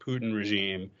beneficiaries of the Putin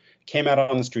regime came out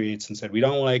on the streets and said, we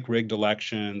don't like rigged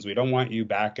elections. We don't want you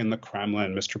back in the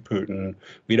Kremlin, Mr. Putin.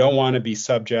 We don't want to be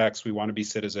subjects. We want to be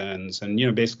citizens, and,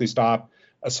 basically stop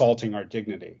assaulting our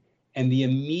dignity. And the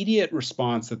immediate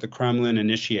response that the Kremlin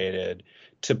initiated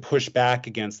to push back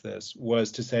against this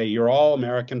was to say, you're all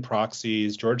American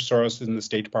proxies. George Soros and the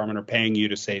State Department are paying you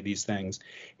to say these things.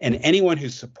 And anyone who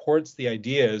supports the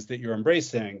ideas that you're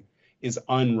embracing is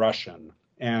un-Russian.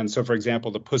 And so, for example,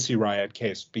 the Pussy Riot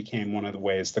case became one of the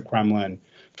ways the Kremlin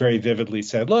very vividly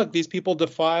said, look, these people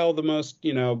defile the most,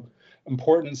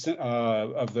 important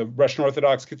of the Russian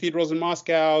Orthodox cathedrals in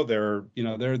Moscow. They're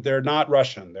not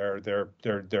Russian.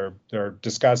 They're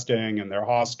disgusting, and they're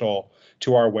hostile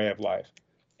to our way of life.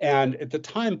 And at the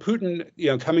time, Putin,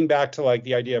 coming back to like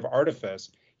the idea of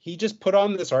artifice, he just put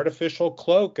on this artificial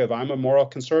cloak of, I'm a moral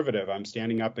conservative. I'm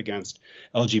standing up against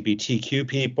LGBTQ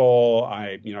people.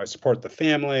 I support the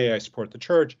family. I support the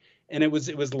church. And it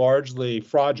was largely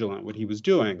fraudulent what he was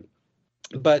doing.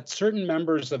 But certain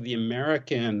members of the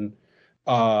American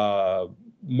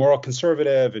moral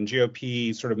conservative and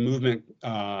GOP sort of movement,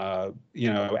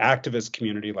 activist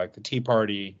community like the Tea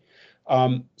Party,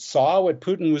 saw what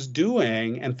Putin was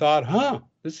doing and thought,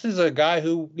 this is a guy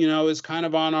who, is kind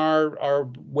of on our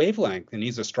wavelength, and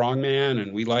he's a strong man,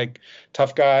 and we like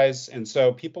tough guys. And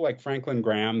so people like Franklin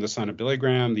Graham, the son of Billy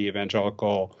Graham, the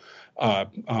evangelical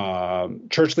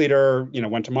church leader,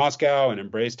 went to Moscow and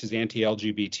embraced his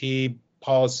anti-LGBT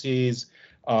policies.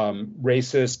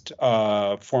 Racist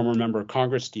former member of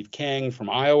Congress, Steve King from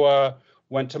Iowa,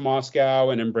 went to Moscow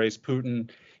and embraced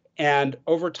Putin. And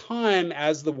over time,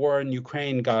 as the war in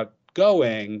Ukraine got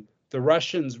going, the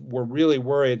Russians were really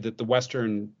worried that the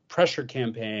Western pressure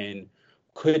campaign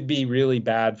could be really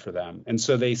bad for them. And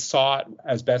so they sought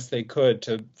as best they could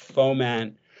to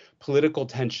foment political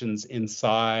tensions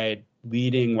inside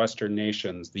leading Western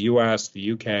nations, the US,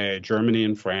 the UK, Germany,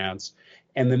 and France.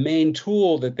 And the main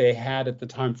tool that they had at the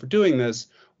time for doing this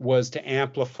was to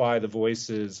amplify the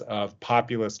voices of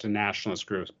populist and nationalist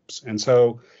groups. And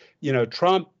so,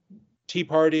 Trump, Tea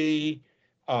Party,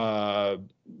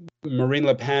 Marine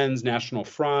Le Pen's National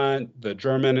Front, the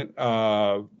German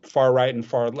far right and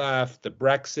far left, the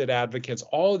Brexit advocates,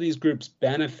 all of these groups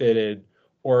benefited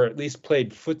or at least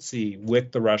played footsie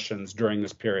with the Russians during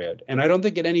this period. And I don't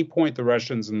think at any point the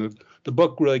Russians, and the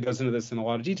book really goes into this in a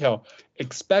lot of detail,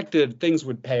 expected things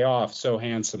would pay off so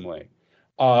handsomely.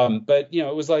 But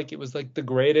it was like the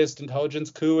greatest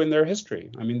intelligence coup in their history.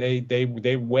 I mean,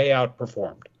 they way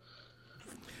outperformed.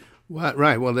 Well,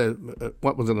 right. Well,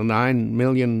 what was it? A £9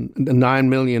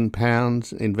 million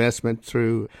investment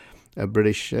through a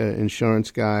British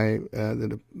insurance guy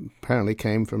that apparently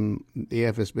came from the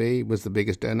FSB was the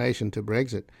biggest donation to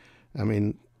Brexit. I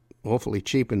mean, awfully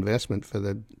cheap investment for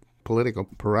the political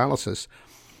paralysis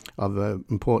of an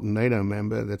important NATO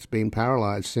member that's been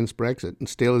paralyzed since Brexit and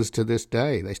still is to this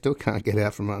day. They still can't get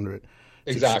out from under it.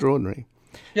 It's exactly. Extraordinary.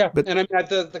 Yeah, but, and I mean,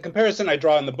 the comparison I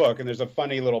draw in the book, and there's a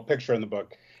funny little picture in the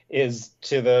book, is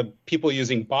to the people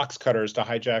using box cutters to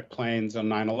hijack planes on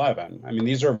 9/11. I mean,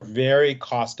 these are very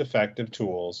cost-effective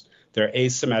tools. They're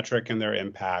asymmetric in their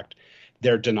impact.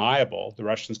 They're deniable. The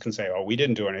Russians can say, "Oh, we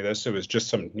didn't do any of this. It was just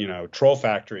some, troll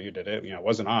factory who did it. It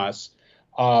wasn't us."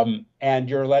 And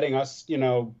you're letting us,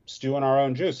 stew in our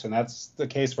own juice. And that's the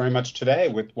case very much today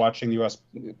with watching the U.S.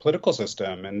 political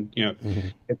system. And,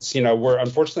 it's,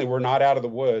 we're not out of the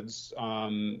woods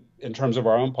in terms of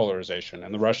our own polarization.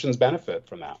 And the Russians benefit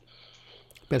from that.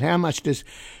 But how much does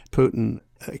Putin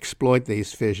exploit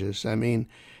these fissures? I mean,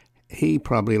 he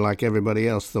probably, like everybody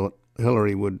else, thought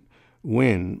Hillary would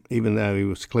win, even though he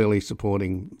was clearly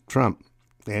supporting Trump.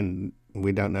 And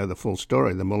we don't know the full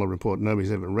story. The Mueller report,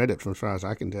 nobody's ever read it, from as far as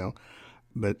I can tell.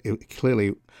 But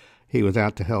clearly he was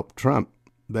out to help Trump.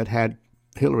 But had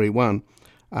Hillary won,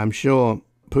 I'm sure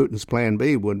Putin's plan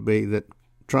B would be that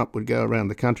Trump would go around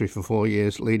the country for 4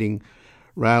 years leading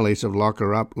rallies of lock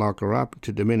her up,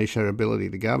 to diminish her ability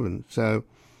to govern. So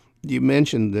you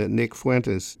mentioned Nick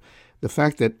Fuentes. The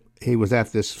fact that he was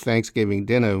at this Thanksgiving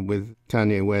dinner with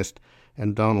Kanye West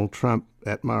and Donald Trump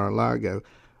at Mar-a-Lago,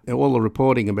 all the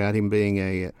reporting about him being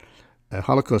a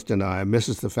Holocaust denier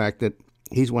misses the fact that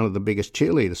he's one of the biggest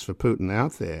cheerleaders for Putin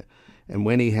out there. And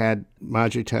when he had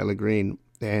Marjorie Taylor Greene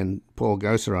and Paul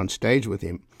Gosar on stage with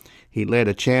him, he led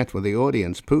a chant with the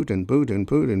audience, Putin, Putin,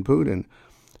 Putin, Putin.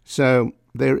 So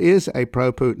there is a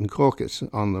pro-Putin caucus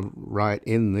on the right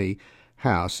in the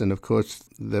House. And, of course,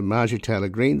 the Marjorie Taylor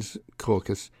Greene's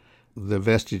caucus, the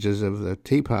vestiges of the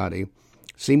Tea Party,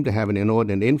 seem to have an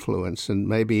inordinate influence, and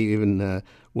maybe even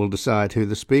will decide who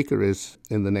the speaker is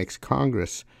in the next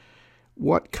Congress.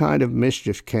 What kind of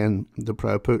mischief can the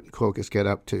pro-Putin caucus get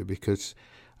up to? Because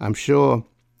I'm sure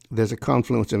there's a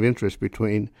confluence of interest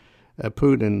between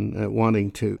Putin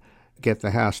wanting to get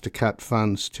the House to cut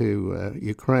funds to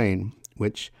Ukraine,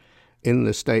 which in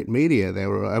the state media they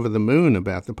were over the moon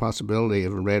about the possibility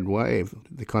of a red wave,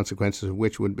 the consequences of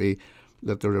which would be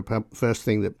that the first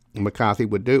thing that McCarthy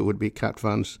would do would be cut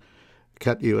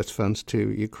U.S. funds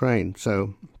to Ukraine.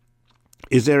 So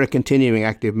is there a continuing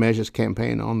active measures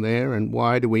campaign on there, and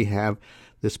why do we have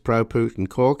this pro-Putin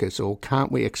caucus, or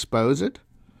can't we expose it?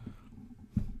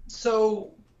 So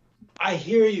I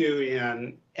hear you,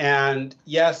 Ian, and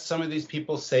yes, some of these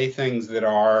people say things that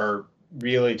are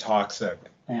really toxic,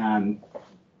 and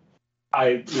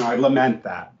I lament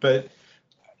that. But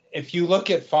if you look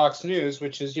at Fox News,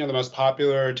 which is, the most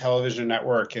popular television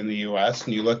network in the U.S.,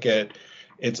 and you look at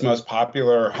its most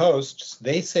popular hosts,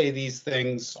 they say these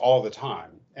things all the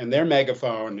time. And their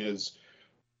megaphone is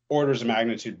orders of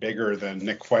magnitude bigger than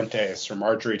Nick Fuentes or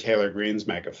Marjorie Taylor Greene's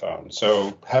megaphone.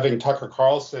 So having Tucker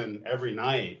Carlson every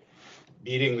night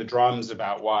beating the drums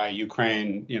about why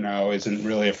Ukraine, isn't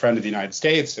really a friend of the United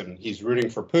States and he's rooting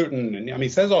for Putin, and he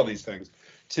says all these things.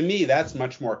 To me, that's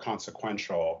much more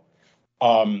consequential.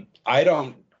 I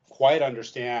don't quite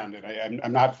understand, and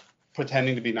I'm not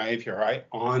pretending to be naive here. I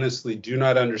honestly do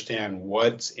not understand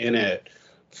what's in it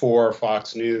for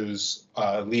Fox News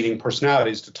leading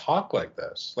personalities to talk like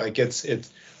this. Like it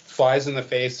flies in the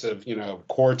face of,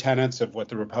 core tenets of what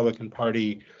the Republican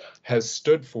Party has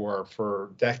stood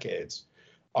for decades.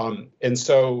 And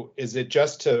so is it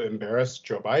just to embarrass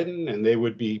Joe Biden and they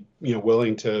would be,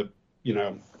 willing to,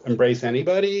 embrace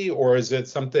anybody, or is it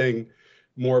something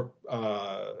more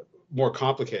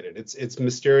complicated? It's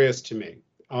mysterious to me.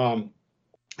 And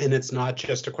it's not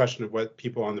just a question of what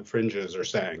people on the fringes are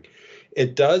saying.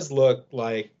 It does look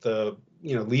like the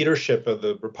leadership of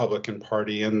the Republican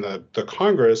Party and the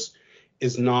Congress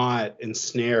is not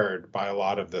ensnared by a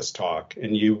lot of this talk.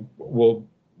 And you will,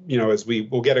 as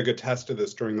we'll get a good test of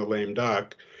this during the lame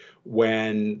duck,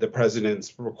 when the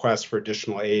president's request for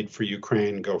additional aid for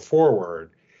Ukraine go forward.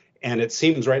 And it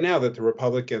seems right now that the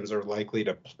Republicans are likely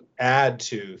to add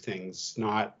to things,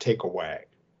 not take away.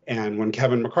 And when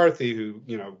Kevin McCarthy, who,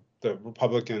 the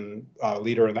Republican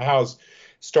leader in the House,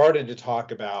 started to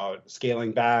talk about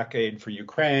scaling back aid for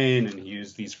Ukraine, and he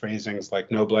used these phrasings like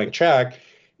no blank check,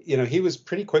 he was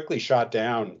pretty quickly shot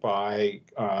down by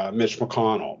Mitch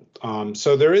McConnell.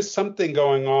 So there is something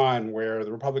going on where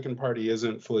the Republican Party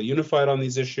isn't fully unified on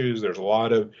these issues. There's a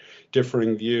lot of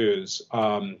differing views.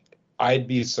 I'd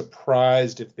be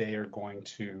surprised if they are going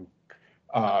to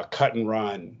cut and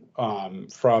run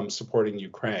from supporting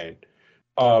Ukraine.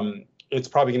 It's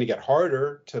probably going to get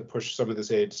harder to push some of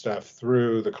this aid stuff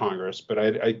through the Congress, but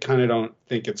I kind of don't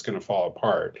think it's going to fall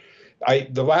apart.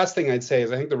 The last thing I'd say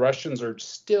is I think the Russians are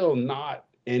still not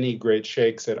any great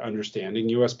shakes at understanding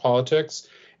U.S. politics,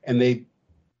 and they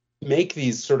make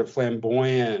these sort of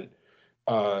flamboyant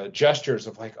gestures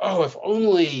of like, oh, if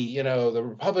only, the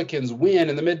Republicans win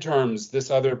in the midterms, this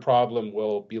other problem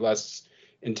will be less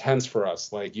intense for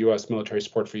us, like U.S. military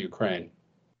support for Ukraine.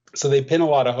 So they pin a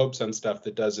lot of hopes on stuff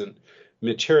that doesn't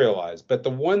materialize. But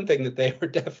the one thing that they are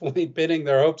definitely pinning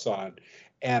their hopes on,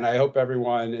 and I hope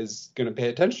everyone is going to pay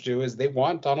attention to, is they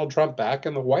want Donald Trump back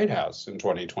in the White House in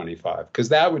 2025, because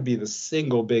that would be the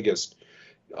single biggest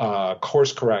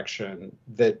course correction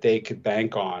that they could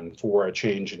bank on for a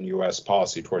change in U.S.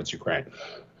 policy towards Ukraine.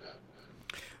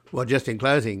 Well, just in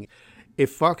closing,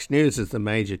 if Fox News is the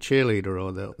major cheerleader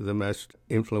or the most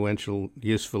influential,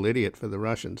 useful idiot for the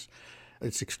Russians,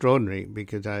 it's extraordinary,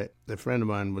 because a friend of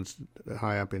mine was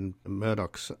high up in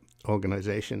Murdoch's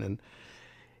organization, and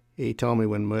he told me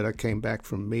when Murdoch came back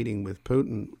from meeting with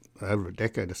Putin over a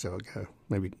decade or so ago,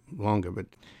 maybe longer, but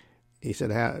he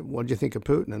said, what do you think of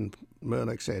Putin? And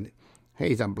Murdoch said,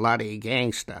 he's a bloody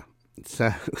gangster.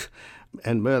 So,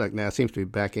 and Murdoch now seems to be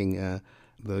backing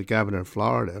the governor of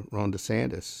Florida, Ron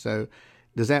DeSantis. So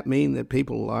does that mean that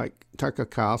people like Tucker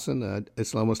Carlson,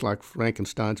 it's almost like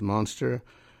Frankenstein's monster,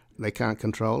 they can't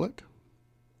control it?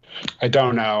 I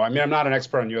don't know. I mean, I'm not an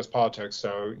expert on U.S. politics,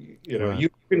 so, right. You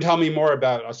can tell me more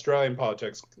about Australian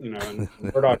politics, and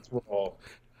Murdoch's role.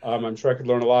 I'm sure I could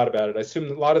learn a lot about it. I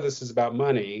assume a lot of this is about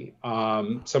money.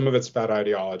 Some of it's about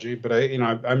ideology, but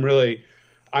I'm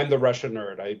the Russian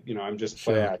nerd. I'm just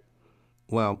play act.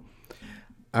 Well,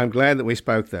 I'm glad that we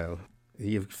spoke, though.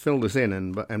 You've filled us in,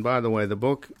 and by the way, the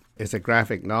book is a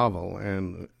graphic novel,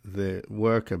 and the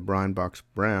work of Brian Box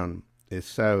Brown is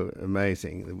so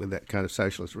amazing with that kind of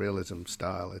socialist realism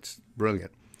style. It's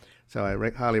brilliant. So I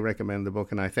highly recommend the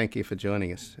book, and I thank you for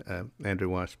joining us, Andrew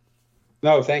Weiss.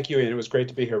 No, thank you, Ian. It was great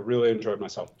to be here. Really enjoyed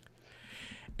myself.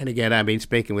 And again, I've been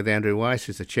speaking with Andrew Weiss,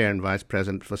 who's the Chair and Vice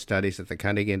President for Studies at the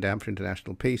Carnegie Endowment for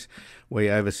International Peace, where he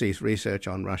oversees research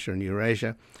on Russia and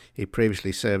Eurasia. He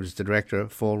previously served as the Director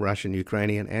for Russian,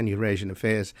 Ukrainian, and Eurasian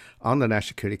Affairs on the National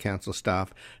Security Council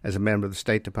staff, as a member of the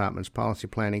State Department's Policy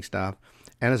Planning staff,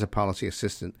 and as a policy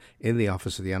assistant in the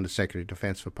Office of the Undersecretary of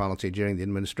Defense for Policy during the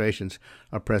administrations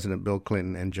of President Bill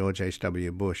Clinton and George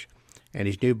H.W. Bush. And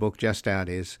his new book just out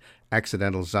is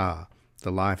Accidental Tsar,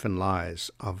 The Life and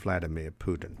Lies of Vladimir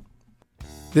Putin.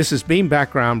 This has been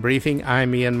Background Briefing.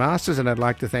 I'm Ian Masters, and I'd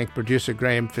like to thank producer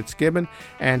Graham Fitzgibbon.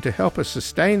 And to help us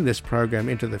sustain this program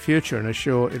into the future and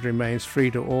assure it remains free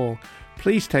to all,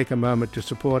 please take a moment to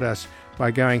support us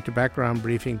by going to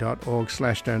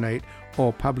backgroundbriefing.org/donate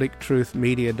or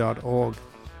publictruthmedia.org,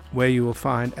 where you will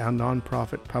find our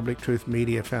non-profit Public Truth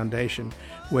Media Foundation,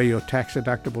 where your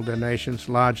tax-deductible donations,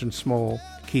 large and small,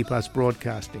 keep us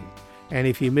broadcasting. And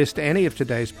if you missed any of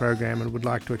today's program and would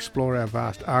like to explore our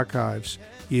vast archives,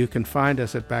 you can find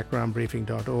us at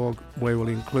backgroundbriefing.org, where we'll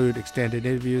include extended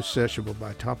interviews searchable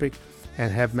by topic,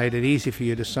 and have made it easy for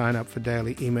you to sign up for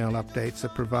daily email updates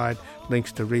that provide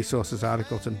links to resources,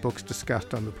 articles, and books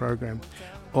discussed on the program.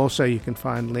 Also, you can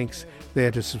find links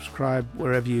there to subscribe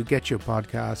wherever you get your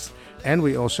podcasts, and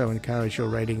we also encourage your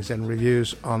ratings and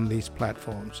reviews on these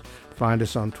platforms. Find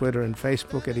us on Twitter and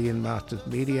Facebook at Ian Masters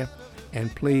Media,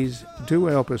 and please do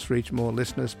help us reach more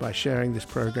listeners by sharing this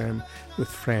program with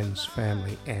friends,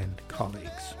 family, and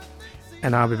colleagues.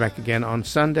 And I'll be back again on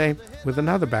Sunday with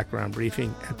another Background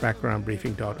Briefing at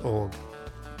backgroundbriefing.org.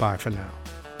 Bye for now.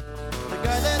 The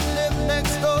guy that lived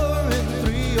next door in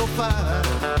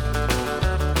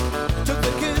 305 took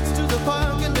the kids to the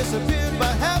park and disappeared by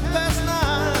half